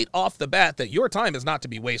know right off the bat that your time is not to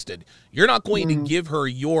be wasted. You're not going to give her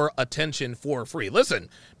your attention for free. Listen,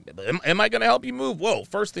 am I going to help you move? Whoa,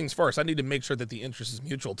 first things first. I need to make sure that the interest is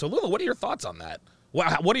mutual. Tallulah, what are your thoughts on that?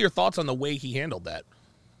 What are your thoughts on the way he handled that?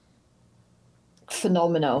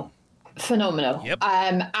 Phenomenal. Yep.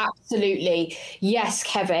 Absolutely. Yes,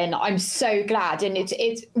 Kevin, I'm so glad. And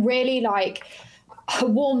it's really like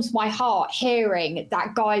warms my heart hearing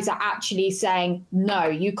that guys are actually saying, no,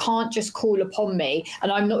 you can't just call upon me and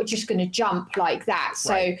I'm not just going to jump like that.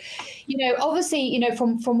 So, right. Obviously,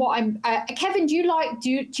 from what I'm, Kevin, do you like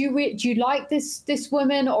this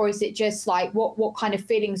woman, or is it just like, what kind of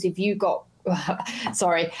feelings have you got?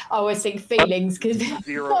 Sorry, I always think feelings because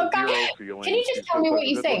zero feelings. Can you just tell me what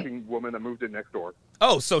you think? Looking woman that moved in next door.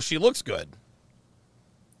 Oh, so she looks good.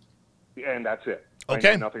 And that's it. Okay.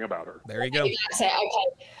 I know nothing about her. There you go. That's it.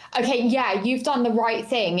 Okay. Yeah, you've done the right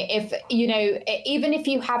thing. If even if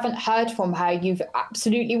you haven't heard from her, you've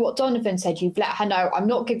absolutely, what Donovan said, you've let her know, I'm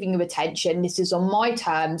not giving you attention. This is on my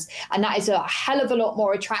terms, and that is a hell of a lot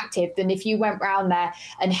more attractive than if you went round there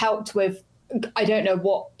and helped with, I don't know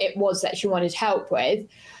what it was that she wanted help with,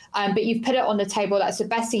 but you've put it on the table. That's the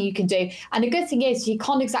best thing you can do. And the good thing is she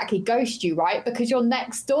can't exactly ghost you, right? Because you're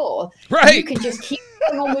next door. Right. You can just keep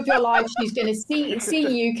going on with your life. She's going to see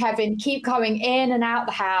you, Kevin, keep coming in and out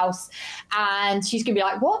the house. And she's going to be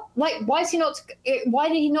like, what? Like, why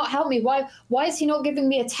did he not help me? Why is he not giving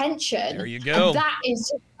me attention? There you go. And that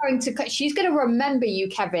is she's going to remember you,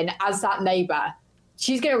 Kevin, as that neighbor.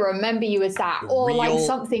 She's going to remember you as that, or Real like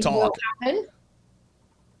something talk. will happen.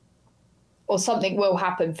 Or something will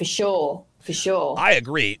happen for sure. For sure. I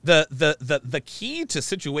agree. The key to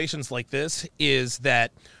situations like this is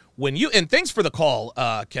that when you, and thanks for the call,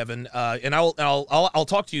 Kevin. And I'll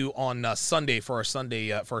talk to you on Sunday for our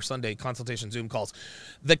Sunday consultation Zoom calls.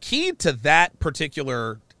 The key to that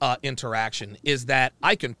particular interaction is that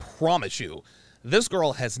I can promise you, this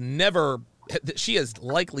girl has never she has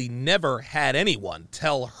likely never had anyone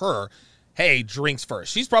tell her, hey, drinks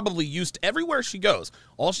first. She's probably used to everywhere she goes.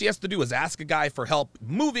 All she has to do is ask a guy for help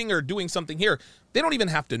moving or doing something here. They don't even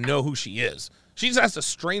have to know who she is. She just asked a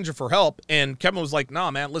stranger for help, and Kevin was like, nah,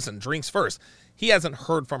 man, listen, drinks first. He hasn't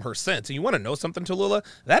heard from her since. And you want to know something, Tallulah?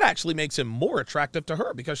 That actually makes him more attractive to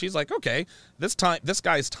her because she's like, okay, this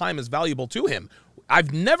guy's time is valuable to him.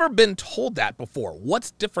 I've never been told that before.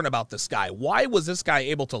 What's different about this guy? Why was this guy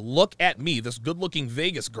able to look at me, this good-looking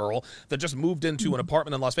Vegas girl that just moved into an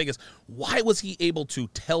apartment in Las Vegas? Why was he able to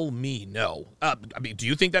tell me no? I mean, do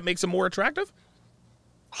you think that makes him more attractive?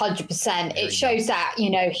 100%. It shows that,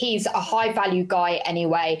 he's a high value guy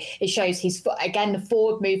anyway. It shows he's, again, the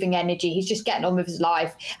forward moving energy. He's just getting on with his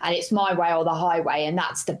life, and it's my way or the highway. And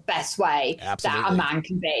that's the best way that a man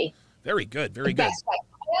can be. Very good. Very good.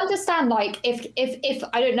 I understand, like, if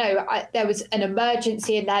I don't know, there was an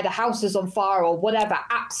emergency in there, the house is on fire or whatever,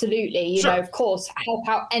 absolutely, you know, of course, help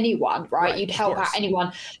out anyone, right? You'd help out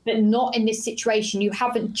anyone, but not in this situation. You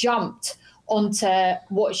haven't jumped onto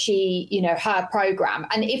what she, her program.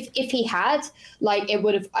 And if he had, like, it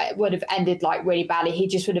would have ended like really badly. He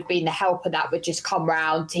just would have been the helper that would just come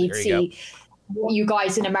round. He'd see what you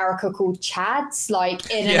guys in America call chads, like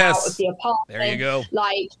in and out of the apartment. There you go.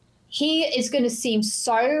 Like, he is going to seem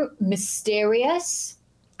so mysterious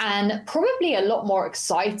and probably a lot more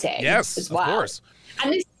exciting as well. Of course.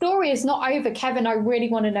 And this story is not over, Kevin. I really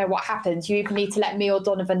want to know what happens. You even need to let me or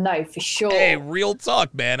Donovan know for sure. Hey, real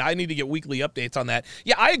talk, man. I need to get weekly updates on that.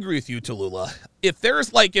 Yeah, I agree with you, Tallulah. If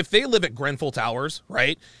they live at Grenfell Towers,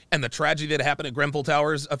 right, and the tragedy that happened at Grenfell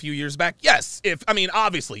Towers a few years back,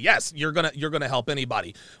 obviously, yes, you're gonna help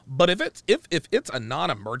anybody. But if it's a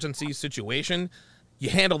non-emergency situation, you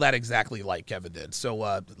handle that exactly like Kevin did.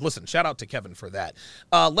 So, listen, shout out to Kevin for that.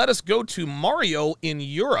 Let us go to Mario in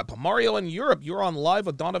Europe. Mario in Europe, you're on live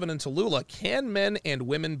with Donovan and Tallulah. Can men and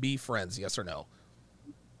women be friends, yes or no?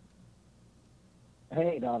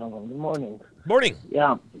 Hey, Donovan. Good morning. Morning.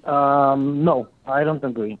 Yeah. No, I don't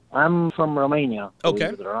agree. I'm from Romania.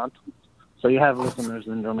 Okay. So you have listeners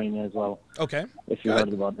in Romania as well. Okay. If you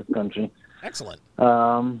heard about this country. Excellent.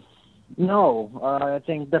 No, I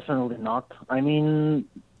think definitely not. I mean,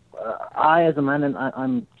 I as a man, and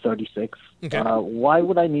I'm 36. Okay. Why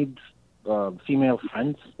would I need female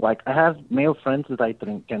friends? Like, I have male friends that I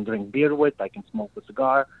can drink beer with. I can smoke a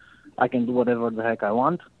cigar. I can do whatever the heck I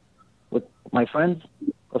want with my friends.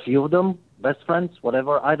 A few of them, best friends,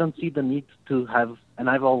 whatever. I don't see the need to have, and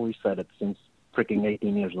I've always said it since freaking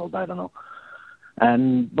 18 years old. I don't know.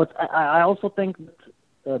 But I also think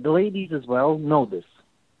that the ladies as well know this.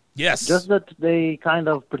 Yes. Just that they kind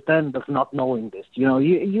of pretend of not knowing this.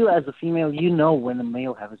 You as a female, when a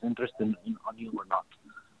male has interest on you or not.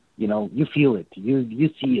 You feel it. You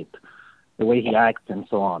see it, the way he acts and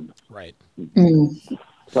so on. Right.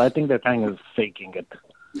 So I think they're kind of faking it.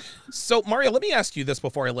 So, Mario, let me ask you this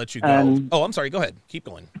before I let you go. I'm sorry. Go ahead. Keep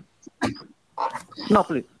going. No,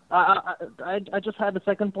 please. I just had a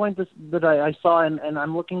second point that I saw, and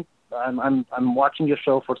I'm looking. I'm watching your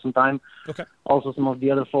show for some time. Okay. Also, some of the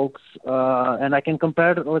other folks, and I can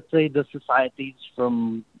compare, let's say, the societies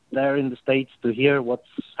from there in the States to here, what's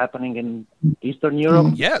happening in Eastern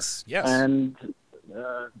Europe. Yes. And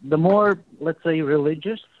the more, let's say,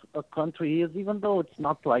 religious a country is, even though it's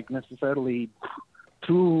not like necessarily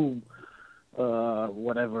true,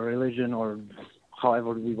 whatever religion or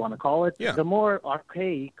however we want to call it, the more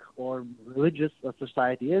archaic or religious a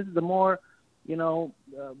society is, the more.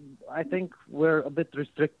 I think we're a bit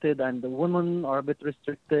restricted, and the women are a bit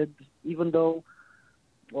restricted, even though,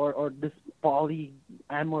 or this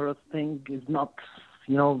polyamorous thing is not,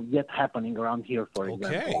 yet happening around here, for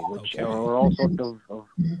example, which are all sorts of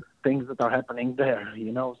things that are happening there,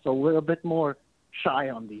 So we're a bit more shy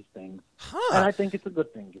on these things. And I think it's a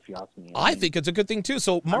good thing, if you ask me. I think it's a good thing too.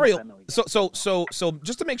 So Mario, so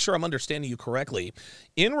just to make sure I'm understanding you correctly,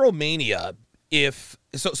 in Romania,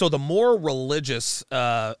 so the more religious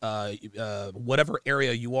whatever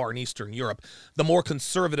area you are in Eastern Europe, the more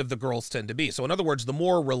conservative the girls tend to be. So in other words, the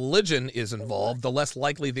more religion is involved, the less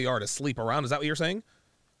likely they are to sleep around. Is that what you're saying?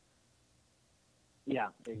 Yeah.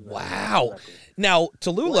 Exactly. Wow. Exactly. Now,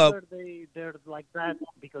 Tallulah, whether they're like that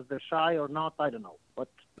because they're shy or not, I don't know. But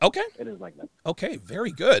it is like that. Okay,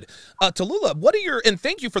 very good. Tallulah, and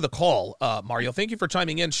thank you for the call, Mario. Thank you for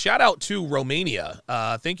chiming in. Shout out to Romania.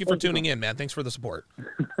 Thank you for tuning in, man. Thanks for the support.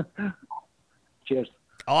 Cheers.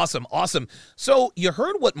 Awesome. So you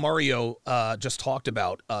heard what Mario just talked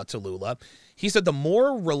about, Tallulah. He said the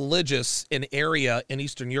more religious an area in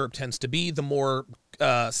Eastern Europe tends to be, the more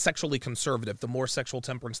sexually conservative, the more sexual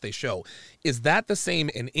temperance they show. Is that the same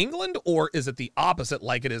in England, or is it the opposite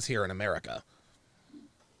like it is here in America?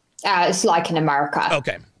 It's like in America.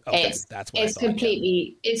 Okay. That's what it's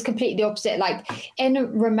completely the opposite. Like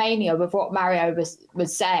in Romania, with what Mario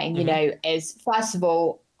was saying, you know, is first of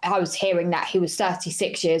all, I was hearing that he was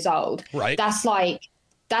 36 years old. Right. That's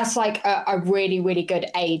like a really, really good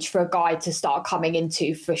age for a guy to start coming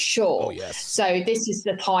into, for sure. Oh, yes. So this is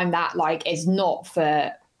the time that like is not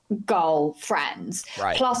for girlfriends.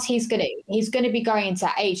 Right. Plus he's gonna be going into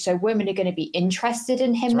that age, so women are gonna be interested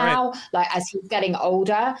in him now, like as he's getting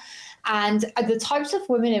older. And the types of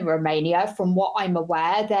women in Romania, from what I'm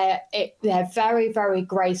aware, they're very, very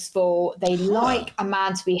graceful. They like a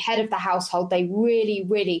man to be head of the household. They really,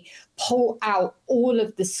 really pull out all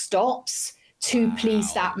of the stops to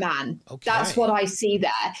please that man. Okay. That's what I see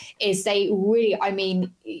there, is they really, I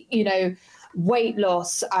mean, you know, weight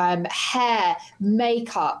loss, hair,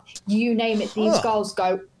 makeup, you name it. These girls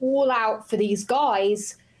go all out for these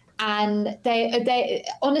guys. And they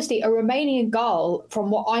honestly, a Romanian girl,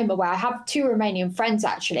 from what I'm aware, I have 2 Romanian friends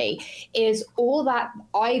actually, is all that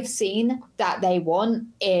I've seen that they want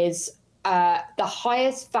is the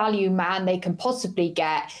highest value man they can possibly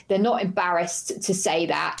get. They're not embarrassed to say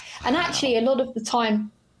that. And actually, a lot of the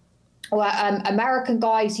time, American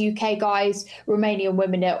guys, UK guys, Romanian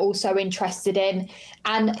women are also interested in.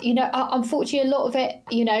 And, you know, unfortunately, a lot of it,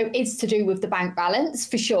 you know, is to do with the bank balance,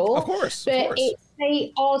 for sure. Of course. But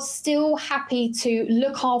they are still happy to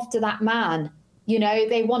look after that man. You know,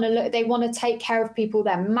 they want to take care of people.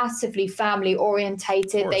 They're massively family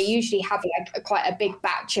orientated. They usually have like quite a big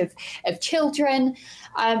batch of children,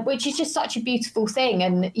 which is just such a beautiful thing.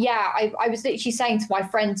 And yeah, I was literally saying to my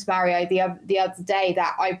friends, Mario, the other day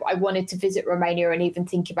that I wanted to visit Romania and even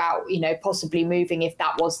think about, you know, possibly moving if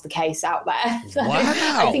that was the case out there. So wow.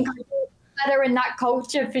 I think I'm better in that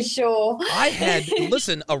culture for sure.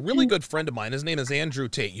 Listen, a really good friend of mine, his name is Andrew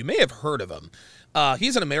Tate. You may have heard of him.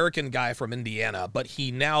 He's an American guy from Indiana, but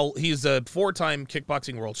he's a 4-time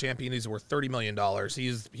kickboxing world champion. He's worth $30 million.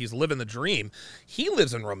 He's living the dream. He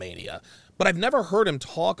lives in Romania, but I've never heard him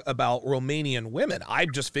talk about Romanian women. I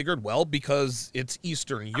just figured, well, because it's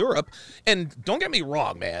Eastern Europe, and don't get me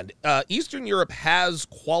wrong, man, Eastern Europe has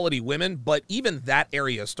quality women, but even that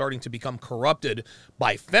area is starting to become corrupted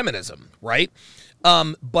by feminism, right?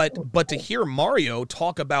 But to hear Mario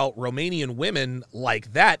talk about Romanian women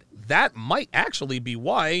like that might actually be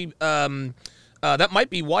why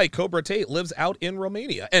Cobra Tate lives out in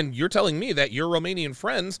Romania. And you're telling me that your Romanian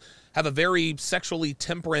friends have a very sexually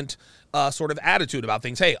temperate sort of attitude about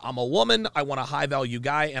things. Hey, I'm a woman, I want a high value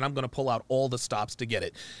guy, and I'm going to pull out all the stops to get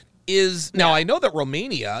it. Now I know that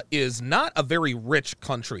Romania is not a very rich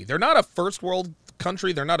country. They're not a first world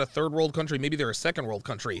country. They're not a third world country. Maybe they're a second world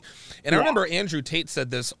country. And I remember Andrew Tate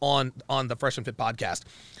said this on the Fresh and Fit podcast.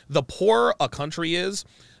 The poorer a country is,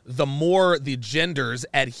 the more the genders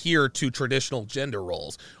adhere to traditional gender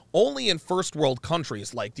roles. Only in first world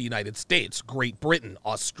countries like the United States, Great Britain,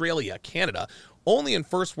 Australia, Canada, only in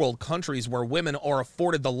first world countries where women are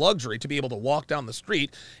afforded the luxury to be able to walk down the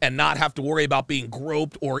street and not have to worry about being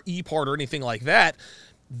groped or E-part or anything like that.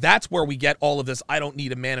 That's where we get all of this, I don't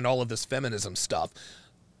need a man, and all of this feminism stuff.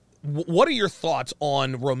 What are your thoughts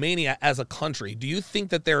on Romania as a country? Do you think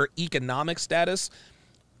that their economic status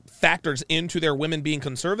factors into their women being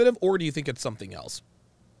conservative, or do you think it's something else?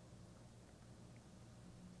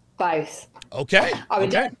 Both. Okay. I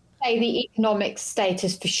would say the economic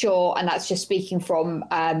status for sure, and that's just speaking from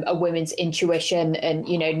a woman's intuition and,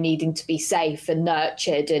 you know, needing to be safe and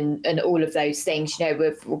nurtured and all of those things, you know,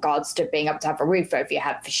 with regards to being able to have a roof over your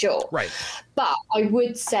head, for sure. Right. But I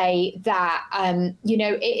would say that, you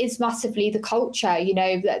know, it is massively the culture, you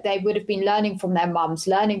know, that they would have been learning from their mums,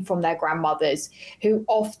 learning from their grandmothers, who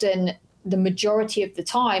often, the majority of the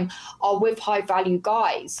time, are with high value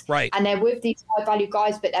guys. Right. And they're with these high value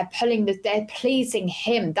guys, but they're pleasing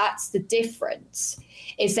him. That's the difference,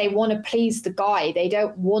 is they want to please the guy. They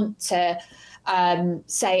don't want to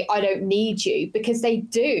say, I don't need you, because they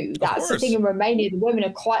do. That's the thing in Romania. The women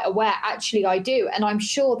are quite aware, actually, I do. And I'm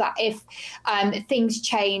sure that if things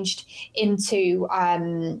changed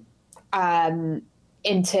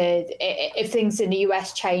if things in the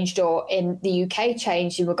US changed or in the UK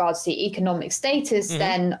changed in regards to the economic status,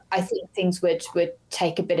 then I think things would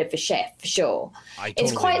take a bit of a shift for sure.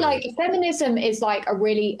 It's totally quite agree. like feminism is like a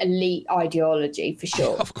really elite ideology for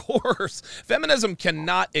sure. Of course. Feminism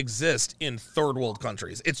cannot exist in third world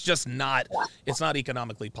countries. It's just not, it's not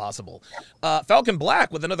economically possible. Falcon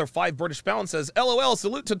Black with another 5 British pounds says, LOL,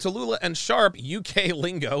 salute to Tallulah and Sharp, UK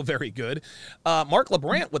lingo, very good. Mark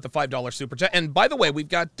LeBrant with the $5 super chat. And by the way, we've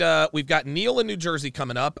got Neil in New Jersey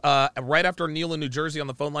coming up. Right after Neil in New Jersey on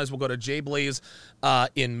the phone lines, we'll go to Jay Blaze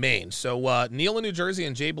in Maine. So Neil in New Jersey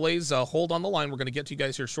and Jay Blaze, hold on the line. We're going to get to you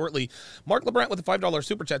guys here shortly. Mark LeBrant with the $5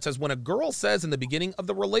 super chat says, when a girl says in the beginning of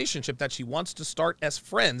the relationship that she wants to start as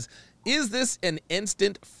friends, is this an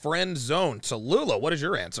instant friend zone? Tallulah, what is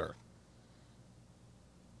your answer?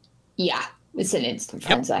 Yeah, it's an instant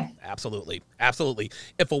friend zone. Absolutely. Absolutely.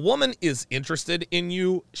 If a woman is interested in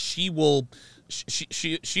you, she will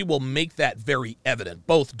make that very evident,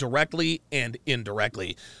 both directly and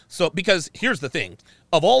indirectly. So, because here's the thing,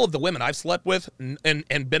 of all of the women I've slept with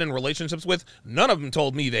and been in relationships with, none of them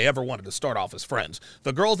told me they ever wanted to start off as friends.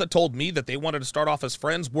 The girls that told me that they wanted to start off as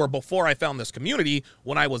friends were before I found this community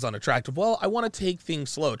when I was unattractive. Well, I want to take things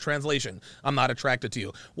slow. Translation, I'm not attracted to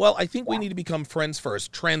you. Well, I think we need to become friends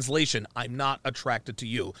first. Translation, I'm not attracted to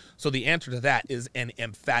you. So the answer to that is an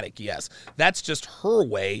emphatic yes. That's just her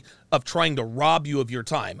way of trying to rob you of your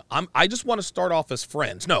time. I just want to start off as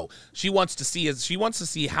friends. No, she wants to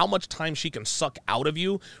see how much time she can suck out of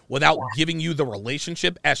you without giving you the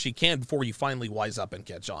relationship as she can before you finally wise up and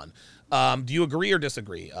catch on. Do you agree or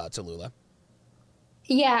disagree, Tallulah?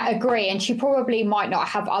 Yeah, agree. And she probably might not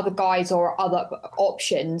have other guys or other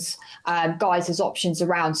options, guys as options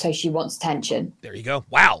around, so she wants attention. There you go.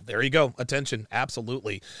 Wow, there you go. Attention,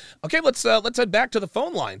 absolutely. Okay, let's head back to the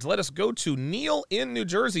phone lines. Let us go to Neil in New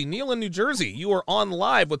Jersey. Neil in New Jersey, you are on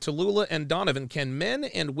live with Tallulah and Donovan. Can men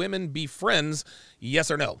and women be friends? Yes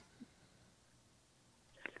or no?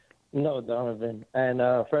 No, Donovan. And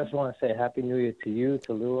first I want to say Happy New Year to you,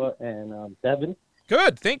 Tallulah, and Devin.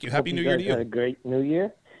 Good. Thank you. Happy New Year to you. Had a great New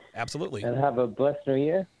Year. Absolutely. And have a blessed New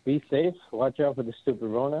Year. Be safe. Watch out for the stupid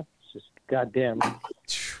Rona. It's just goddamn.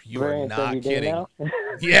 You are not kidding. Now.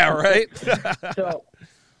 Yeah, right? So,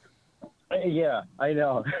 yeah, I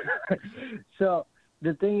know. So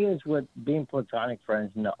the thing is with being platonic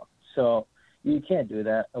friends, no. So you can't do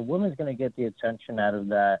that. A woman's going to get the attention out of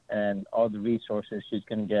that and all the resources she's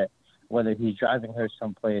going to get, whether he's driving her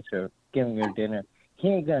someplace or giving her dinner. He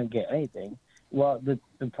ain't going to get anything. Well, the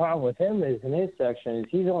problem with him is in his section is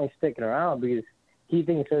he's only sticking around because he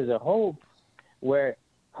thinks there's a hope where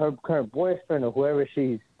her current boyfriend or whoever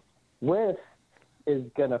she's with is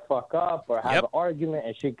going to fuck up or have an argument,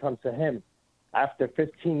 and she comes to him after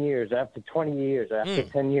 15 years, after 20 years, after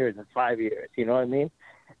 10 years, and 5 years. You know what I mean?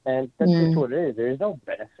 And that's just what it is. There's no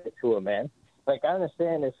benefit to a man. Like, I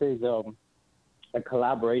understand this is a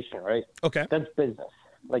collaboration, right? Okay. That's business.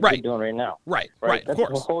 Like you're doing right now. Right, That's of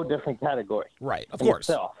course. a whole different category. Right, of course.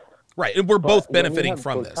 Itself. Right, and we're both benefiting when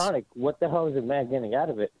from platonic, what the hell is a man getting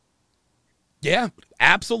out of it? Yeah,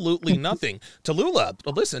 absolutely nothing. Tallulah,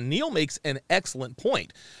 listen, Neil makes an excellent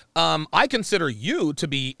point. I consider you to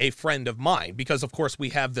be a friend of mine because, of course, we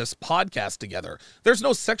have this podcast together. There's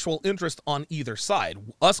no sexual interest on either side.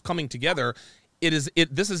 Us coming together,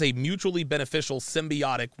 this is a mutually beneficial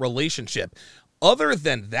symbiotic relationship. Other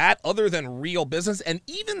than that, other than real business, and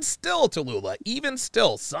even still, Tallulah, even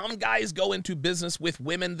still, some guys go into business with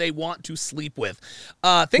women they want to sleep with.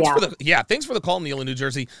 Thanks for the call, Neil in New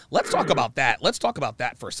Jersey. Let's talk about that. Let's talk about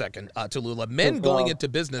that for a second, Tallulah. Men going into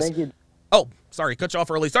business. Thank you. Oh, sorry, cut you off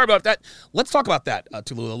early. Sorry about that. Let's talk about that,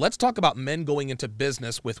 Tallulah. Let's talk about men going into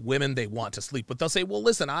business with women they want to sleep with. They'll say, well,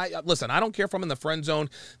 listen, I don't care if I'm in the friend zone.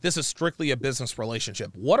 This is strictly a business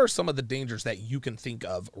relationship. What are some of the dangers that you can think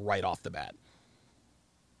of right off the bat?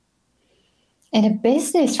 In a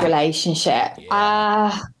business relationship,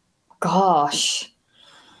 gosh.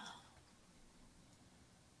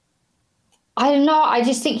 I don't know. I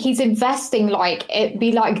just think he's investing like it'd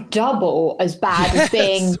be like double as bad as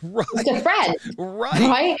being just a friend.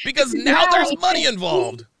 Right? Because now there's money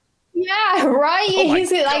involved. Yeah, right. Oh He's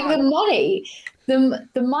like the money.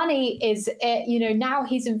 The money is, now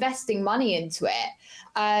he's investing money into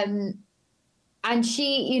it. And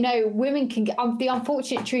she, women can get, the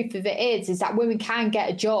unfortunate truth of it is that women can get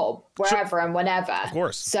a job wherever and whenever. Of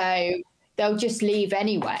course. So they'll just leave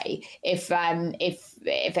anyway if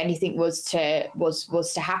anything was to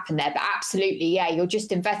happen there. But absolutely, yeah, you're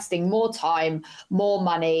just investing more time, more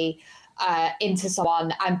money into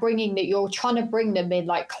someone and you're trying to bring them in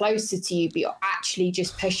like closer to you, but you're actually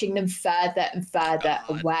just pushing them further and further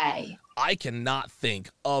away. I cannot think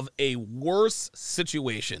of a worse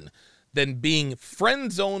situation than being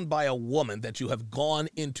friend zoned by a woman that you have gone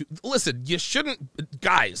into. Listen, you shouldn't,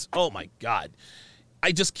 guys. Oh my God.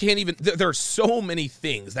 I just can't even. There are so many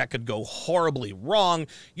things that could go horribly wrong.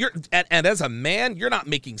 And as a man, you're not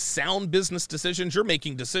making sound business decisions. You're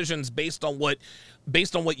making decisions based on what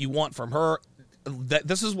you want from her.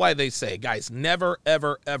 This is why they say, guys, never,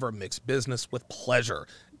 ever, ever mix business with pleasure,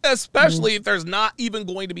 especially if there's not even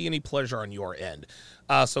going to be any pleasure on your end.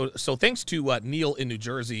 So thanks to Neil in New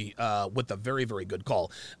Jersey with a very, very good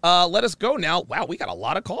call. Let us go now. Wow, we got a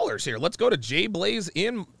lot of callers here. Let's go to Jay Blaze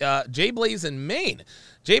in Maine.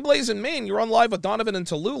 Jay Blaze in Maine, you're on live with Donovan and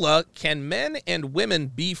Tallulah. Can men and women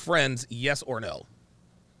be friends, yes or no?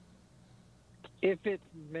 If it's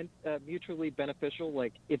mutually beneficial,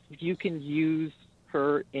 like if you can use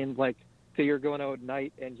her in like, say you're going out at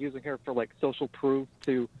night and using her for like social proof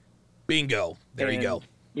to. Bingo. There you go.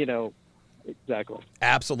 You know. Exactly.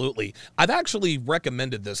 Absolutely. I've actually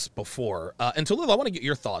recommended this before. And Tallulah, I want to get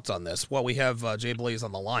your thoughts on this while we have Jay Blaze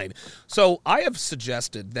on the line. So I have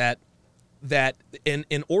suggested that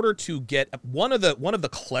in order to get one of the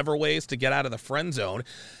clever ways to get out of the friend zone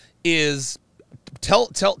is tell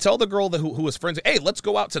the girl who is friends, hey, let's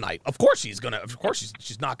go out tonight. Of course she's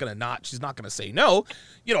not gonna say no.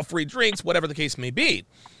 You know, free drinks, whatever the case may be.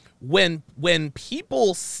 When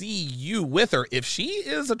people see you with her, if she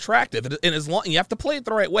is attractive, and as long, you have to play it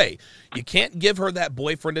the right way. You can't give her that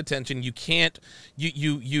boyfriend attention. You can't how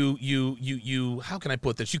can I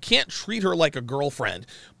put this? You can't treat her like a girlfriend,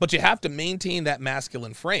 but you have to maintain that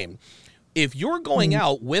masculine frame. If you're going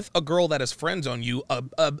out with a girl that is friend zone you,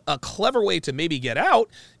 a clever way to maybe get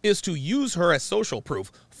out is to use her as social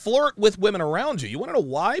proof. Flirt with women around you. You want to know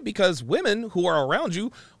why? Because women who are around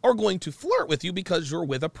you are going to flirt with you because you're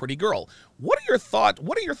with a pretty girl. What are your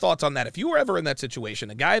thoughts on that? If you were ever in that situation,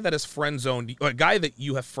 a guy that is friend zoned, or a guy that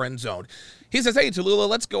you have friend zoned, he says, "Hey, Tallulah,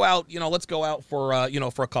 let's go out.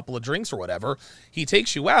 For for a couple of drinks or whatever." He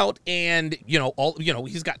takes you out, and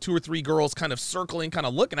he's got 2 or 3 girls kind of circling, kind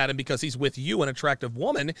of looking at him because he's with you, an attractive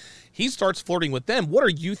woman. He starts flirting with them. What are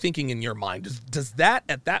you thinking in your mind? Does that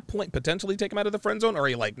at that point potentially take him out of the friend zone, or are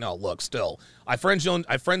you like, no, look, still, I friend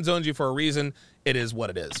zoned you for a reason. It is what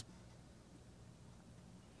it is.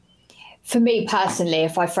 For me personally,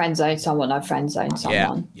 if I friend zone someone, I friend zone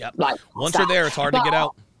someone. Yeah. Yep. Like once you're there, it's hard to get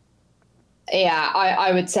out. Yeah,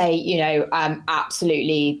 I would say,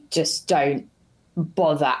 absolutely just don't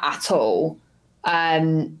bother at all.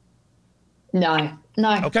 No.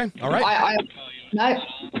 Okay. All right. No.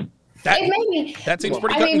 That seems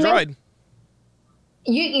pretty cut and dried.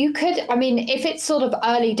 You could, if it's sort of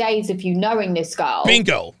early days of you knowing this girl.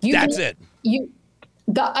 Bingo. That's it.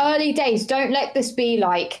 The early days, don't let this be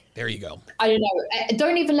like. There you go. I don't know.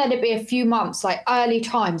 Don't even let it be a few months, like early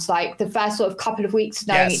times, like the first sort of couple of weeks of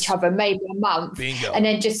knowing each other, maybe a month. Bingo. And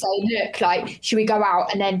then just say, look, like, should we go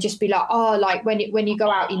out? And then just be like, oh, like when you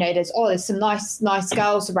go out, there's some nice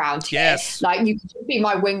girls around here. Yes. Like you could be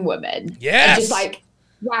my wing woman. Yes. And just like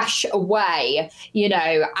dash away,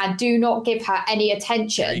 and do not give her any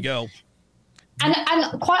attention. There you go. And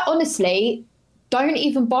quite honestly, don't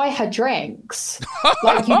even buy her drinks.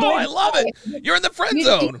 I love it. You're in the friend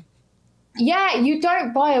zone. Yeah, you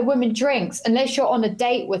don't buy a woman drinks unless you're on a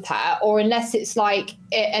date with her, or unless it's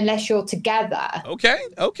unless you're together. Okay.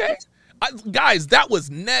 Guys, that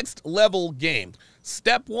was next level game.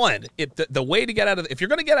 Step 1, if the way to get out of if you're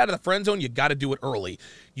going to get out of the friend zone, you got to do it early.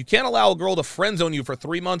 You can't allow a girl to friend zone you for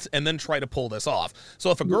 3 months and then try to pull this off.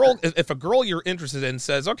 So if a girl you're interested in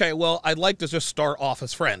says, okay, well, I'd like to just start off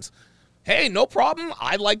as friends. Hey, no problem.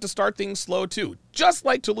 I'd like to start things slow too. Just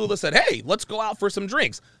like Tallulah said, hey, let's go out for some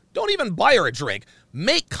drinks. Don't even buy her a drink.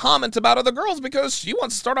 Make comments about other girls because she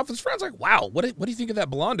wants to start off as friends. Like, wow, what do you think of that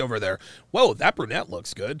blonde over there? Whoa, that brunette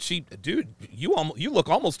looks good. Dude, you look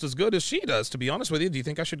almost as good as she does, to be honest with you. Do you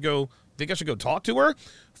think I should go talk to her?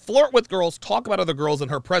 Flirt with girls, talk about other girls in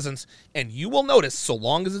her presence, and you will notice, so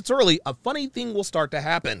long as it's early, a funny thing will start to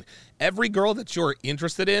happen. Every girl that you're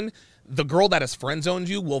interested in, the girl that has friend zoned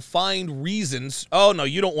you will find reasons. Oh, no,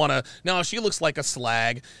 you don't want to. No, she looks like a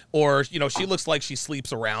slag, or, she looks like she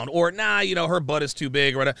sleeps around, or nah, her butt is too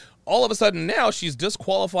big, or whatever. All of a sudden now she's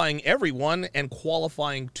disqualifying everyone and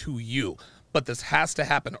qualifying to you. But this has to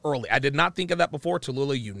happen early. I did not think of that before.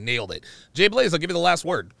 Tallulah, you nailed it. Jay Blaze, I'll give you the last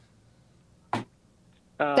word.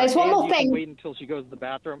 There's one more thing. Wait until she goes to the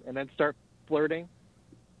bathroom and then start flirting.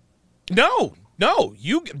 No,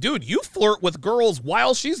 you flirt with girls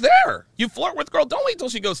while she's there. You flirt with girls. Don't wait till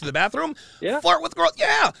she goes to the bathroom. Yeah. Flirt with girls.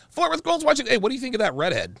 Yeah. Flirt with girls watching. Hey, what do you think of that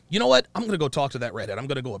redhead? You know what? I'm going to go talk to that redhead. I'm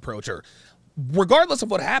going to go approach her. Regardless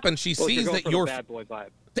of what happens, she sees that you're. Bad boy vibe.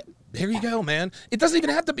 There you go, man. It doesn't even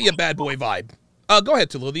have to be a bad boy vibe. Go ahead,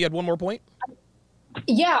 Tallulah. You had one more point?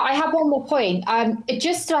 Yeah, I have one more point. It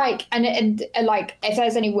just like, and like, if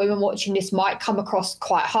there's any women watching this, might come across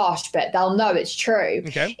quite harsh, but they'll know it's true.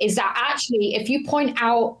 Okay. Is that actually, if you point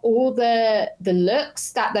out all the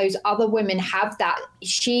looks that those other women have that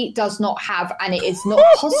she does not have, and it is not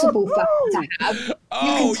possible for her to have,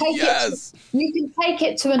 you can take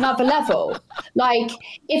it to another level. Like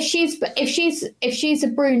if she's a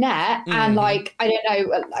brunette and like, I don't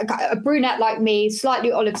know, a brunette like me,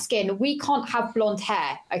 slightly olive skin, we can't have blonde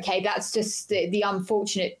hair. Okay, that's just the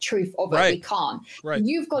unfortunate truth of it. We can't. Right.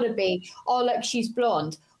 You've got to be, oh look, she's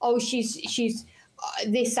blonde. Oh, she's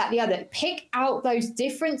this, that, the other. Pick out those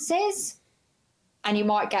differences, and you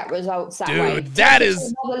might get results that way. Dude, that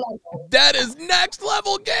is next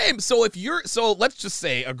level game. So let's just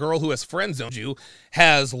say a girl who has friend zoned you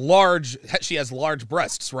has large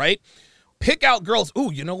breasts, right? Pick out girls.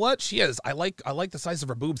 Ooh, you know what? I like the size of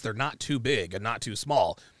her boobs. They're not too big and not too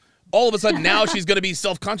small. All of a sudden now she's going to be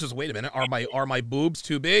self-conscious. Wait a minute, are my boobs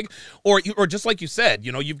too big? Or just like you said,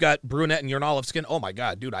 you've got brunette and you're an olive skin. Oh my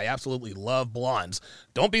God, dude, I absolutely love blondes.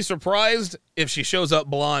 Don't be surprised if she shows up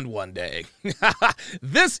blonde one day.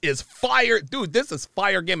 This is fire. Dude, this is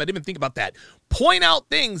fire game. I didn't even think about that. Point out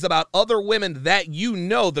things about other women that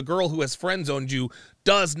the girl who has friend zoned you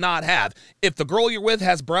does not have. If the girl you're with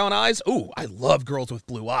has brown eyes, ooh, I love girls with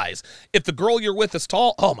blue eyes. If the girl you're with is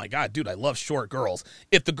tall, oh my God, dude, I love short girls.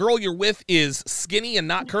 If the girl you're with is skinny and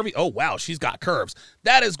not curvy, oh wow, she's got curves.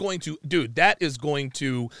 That is going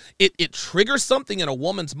to, it triggers something in a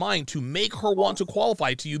woman's mind to make her want to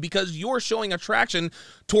qualify to you because you're showing attraction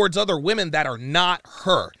towards other women that are not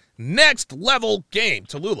her. Next level game,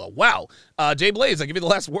 Tallulah. Wow. Jay Blaze, I give you the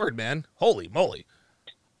last word, man. Holy moly.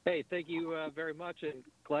 Hey, thank you very much, and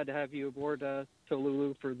glad to have you aboard,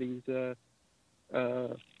 Tallulah, for these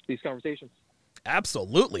conversations.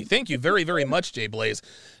 Absolutely. Thank you very, very much, Jay Blaze.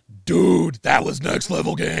 Dude, that was next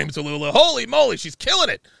level game, Tallulah. Holy moly, she's killing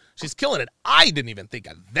it. She's killing it. I didn't even think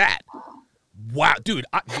of that. Wow, dude,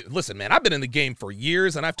 listen, man, I've been in the game for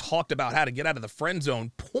years, and I've talked about how to get out of the friend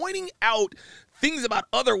zone, pointing out things about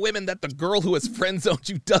other women that the girl who has friend zoned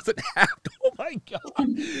you doesn't have. Oh my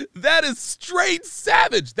God, that is straight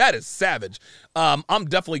savage. That is savage. I'm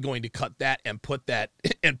definitely going to cut that and put that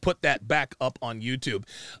back up on YouTube.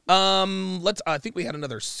 I think we had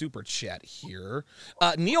another super chat here.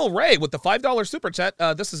 Neil Ray with the $5 super chat.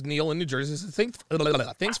 This is Neil in New Jersey.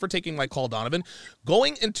 Thanks for taking my call, Donovan.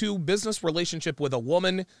 Going into business relationship with a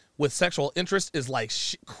woman with sexual interest is like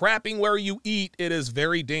crapping where you eat. It is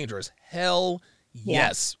very dangerous. Hell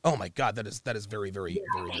yes. Oh my God, that is very, very,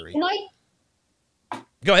 very, very.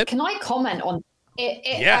 Go ahead. Can I comment on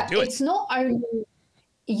it? Do it. It's not only.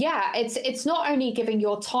 Yeah, it's not only giving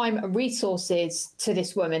your time and resources to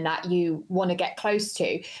this woman that you want to get close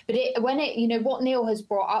to, but what Neil has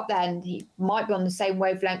brought up there, and he might be on the same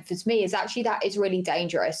wavelength as me, is actually that is really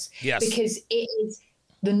dangerous. Yes. Because it is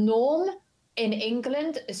the norm in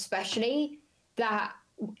England, especially, that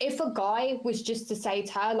if a guy was just to say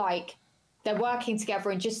to her, like, they're working together,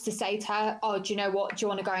 and just to say to her, oh, do you know what? Do you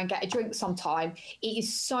want to go and get a drink sometime? It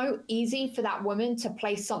is so easy for that woman to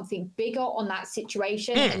place something bigger on that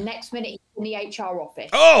situation. And next minute, he's in the HR office.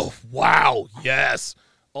 Oh, wow. Yes.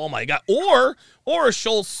 Oh my God. Or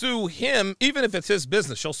she'll sue him, even if it's his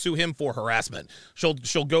business. She'll sue him for harassment. She'll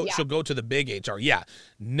go to the big HR. Yeah.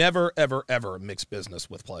 Never, ever, ever mix business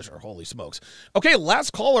with pleasure. Holy smokes. Okay,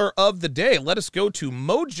 last caller of the day. Let us go to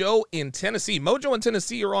Mojo in Tennessee. Mojo in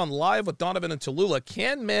Tennessee, you're on live with Donovan and Tallulah.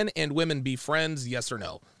 Can men and women be friends? Yes or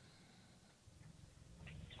no?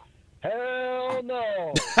 Hell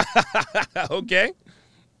no. Okay.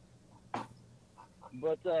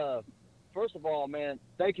 But first of all, man,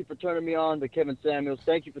 thank you for turning me on to Kevin Samuels.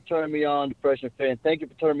 Thank you for turning me on to Fresh and Fan. Thank you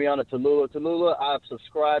for turning me on to Tallulah. Tallulah, I've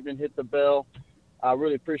subscribed and hit the bell. I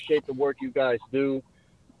really appreciate the work you guys do.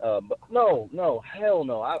 But no, hell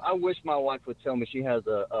no. I wish my wife would tell me she has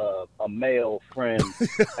a male friend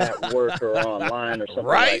at work or online or something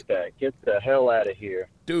like that. Get the hell out of here.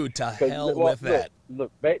 Dude, to hell with that.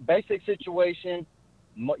 Look, basic situation,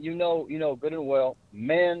 you know good and well,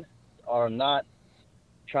 men are not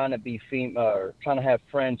trying to be female or trying to have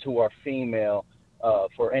friends who are female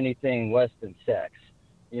for anything less than sex.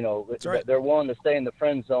 That's right. They're willing to stay in the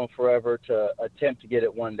friend zone forever to attempt to get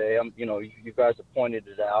it one day. You guys have pointed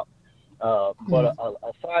it out. But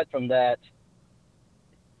aside from that,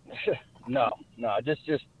 no, just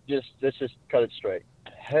let's just cut it straight.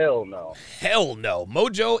 Hell no. Hell no.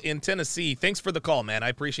 Mojo in Tennessee, thanks for the call, man. I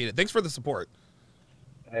appreciate it. Thanks for the support.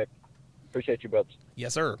 Hey, appreciate you, brothers.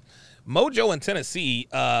 Yes, sir. Mojo in Tennessee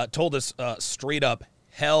told us straight up,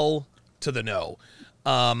 hell to the no.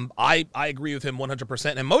 I agree with him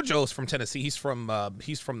 100%. And Mojo's from Tennessee. He's from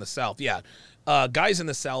the South. Yeah. Guys in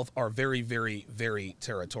the South are very, very, very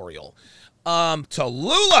territorial.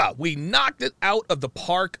 Tallulah, we knocked it out of the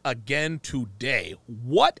park again today.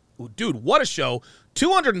 What a show.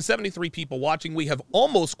 273 people watching. We have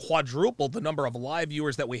almost quadrupled the number of live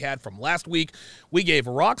viewers that we had from last week. We gave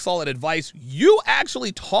rock solid advice. You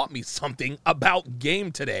actually taught me something about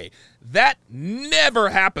game today. That never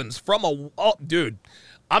happens from dude.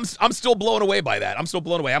 I'm still blown away by that. I'm still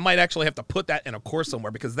blown away. I might actually have to put that in a course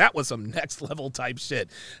somewhere because that was some next level type shit.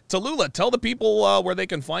 Tallulah, tell the people where they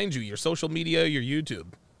can find you, your social media, your YouTube.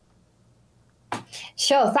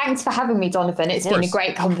 Sure. Thanks for having me, Donovan. It's been a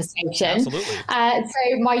great conversation. Absolutely.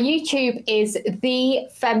 So my YouTube is The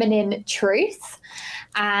Feminine Truth.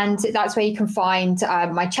 And that's where you can find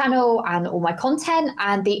my channel and all my content.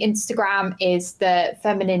 And the Instagram is The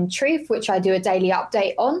Feminine Truth, which I do a daily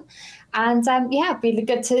update on. And yeah, really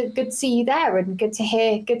good to see you there, and good to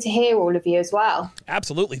hear all of you as well.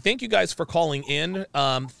 Absolutely. Thank you guys for calling in.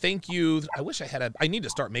 Thank you. I wish I need to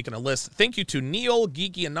start making a list. Thank you to Neil,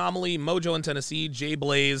 Geeky Anomaly, Mojo in Tennessee, Jay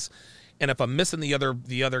Blaze, and if I'm missing the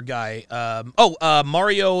other guy,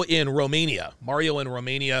 Mario in Romania.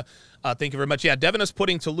 Thank you very much. Yeah, Devin is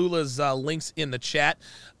putting Tallulah's links in the chat.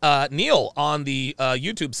 Neil on the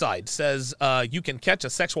YouTube side says you can catch a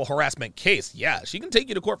sexual harassment case. Yeah, she can take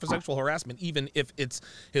you to court for sexual harassment even if it's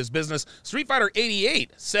his business. Street Fighter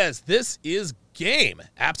 88 says this is game.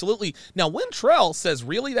 Absolutely. Now, Wintrell says,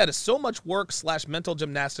 really, that is so much work / mental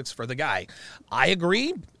gymnastics for the guy. I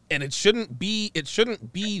agree, and it shouldn't be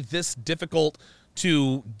this difficult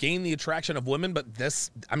to gain the attraction of women, but that's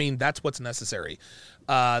what's necessary.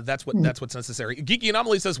 That's what's necessary. Geeky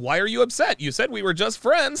Anomaly says, why are you upset? You said we were just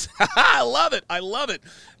friends. I love it.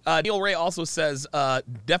 Neil Ray also says,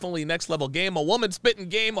 definitely next level game. A woman spitting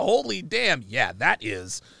game. Holy damn. Yeah, that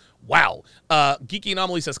is. Wow. Geeky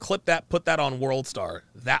Anomaly says, clip that, put that on World Star.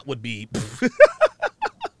 That would be.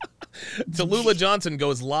 Tallulah Johnson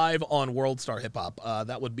goes live on World Star Hip Hop.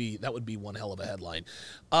 That would be one hell of a headline.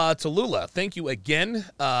 Tallulah, thank you again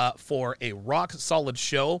for a rock solid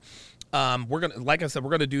show. We're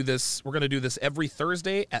gonna do this every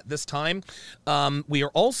Thursday at this time. We are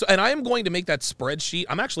also, and I am going to make that spreadsheet.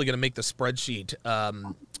 I'm actually going to make the spreadsheet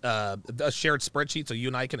a shared spreadsheet so you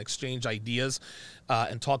and I can exchange ideas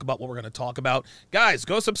and talk about what we're going to talk about. Guys,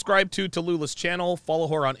 go subscribe to Tallulah's channel. Follow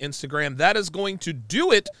her on Instagram. That is going to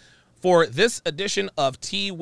do it for this edition of T.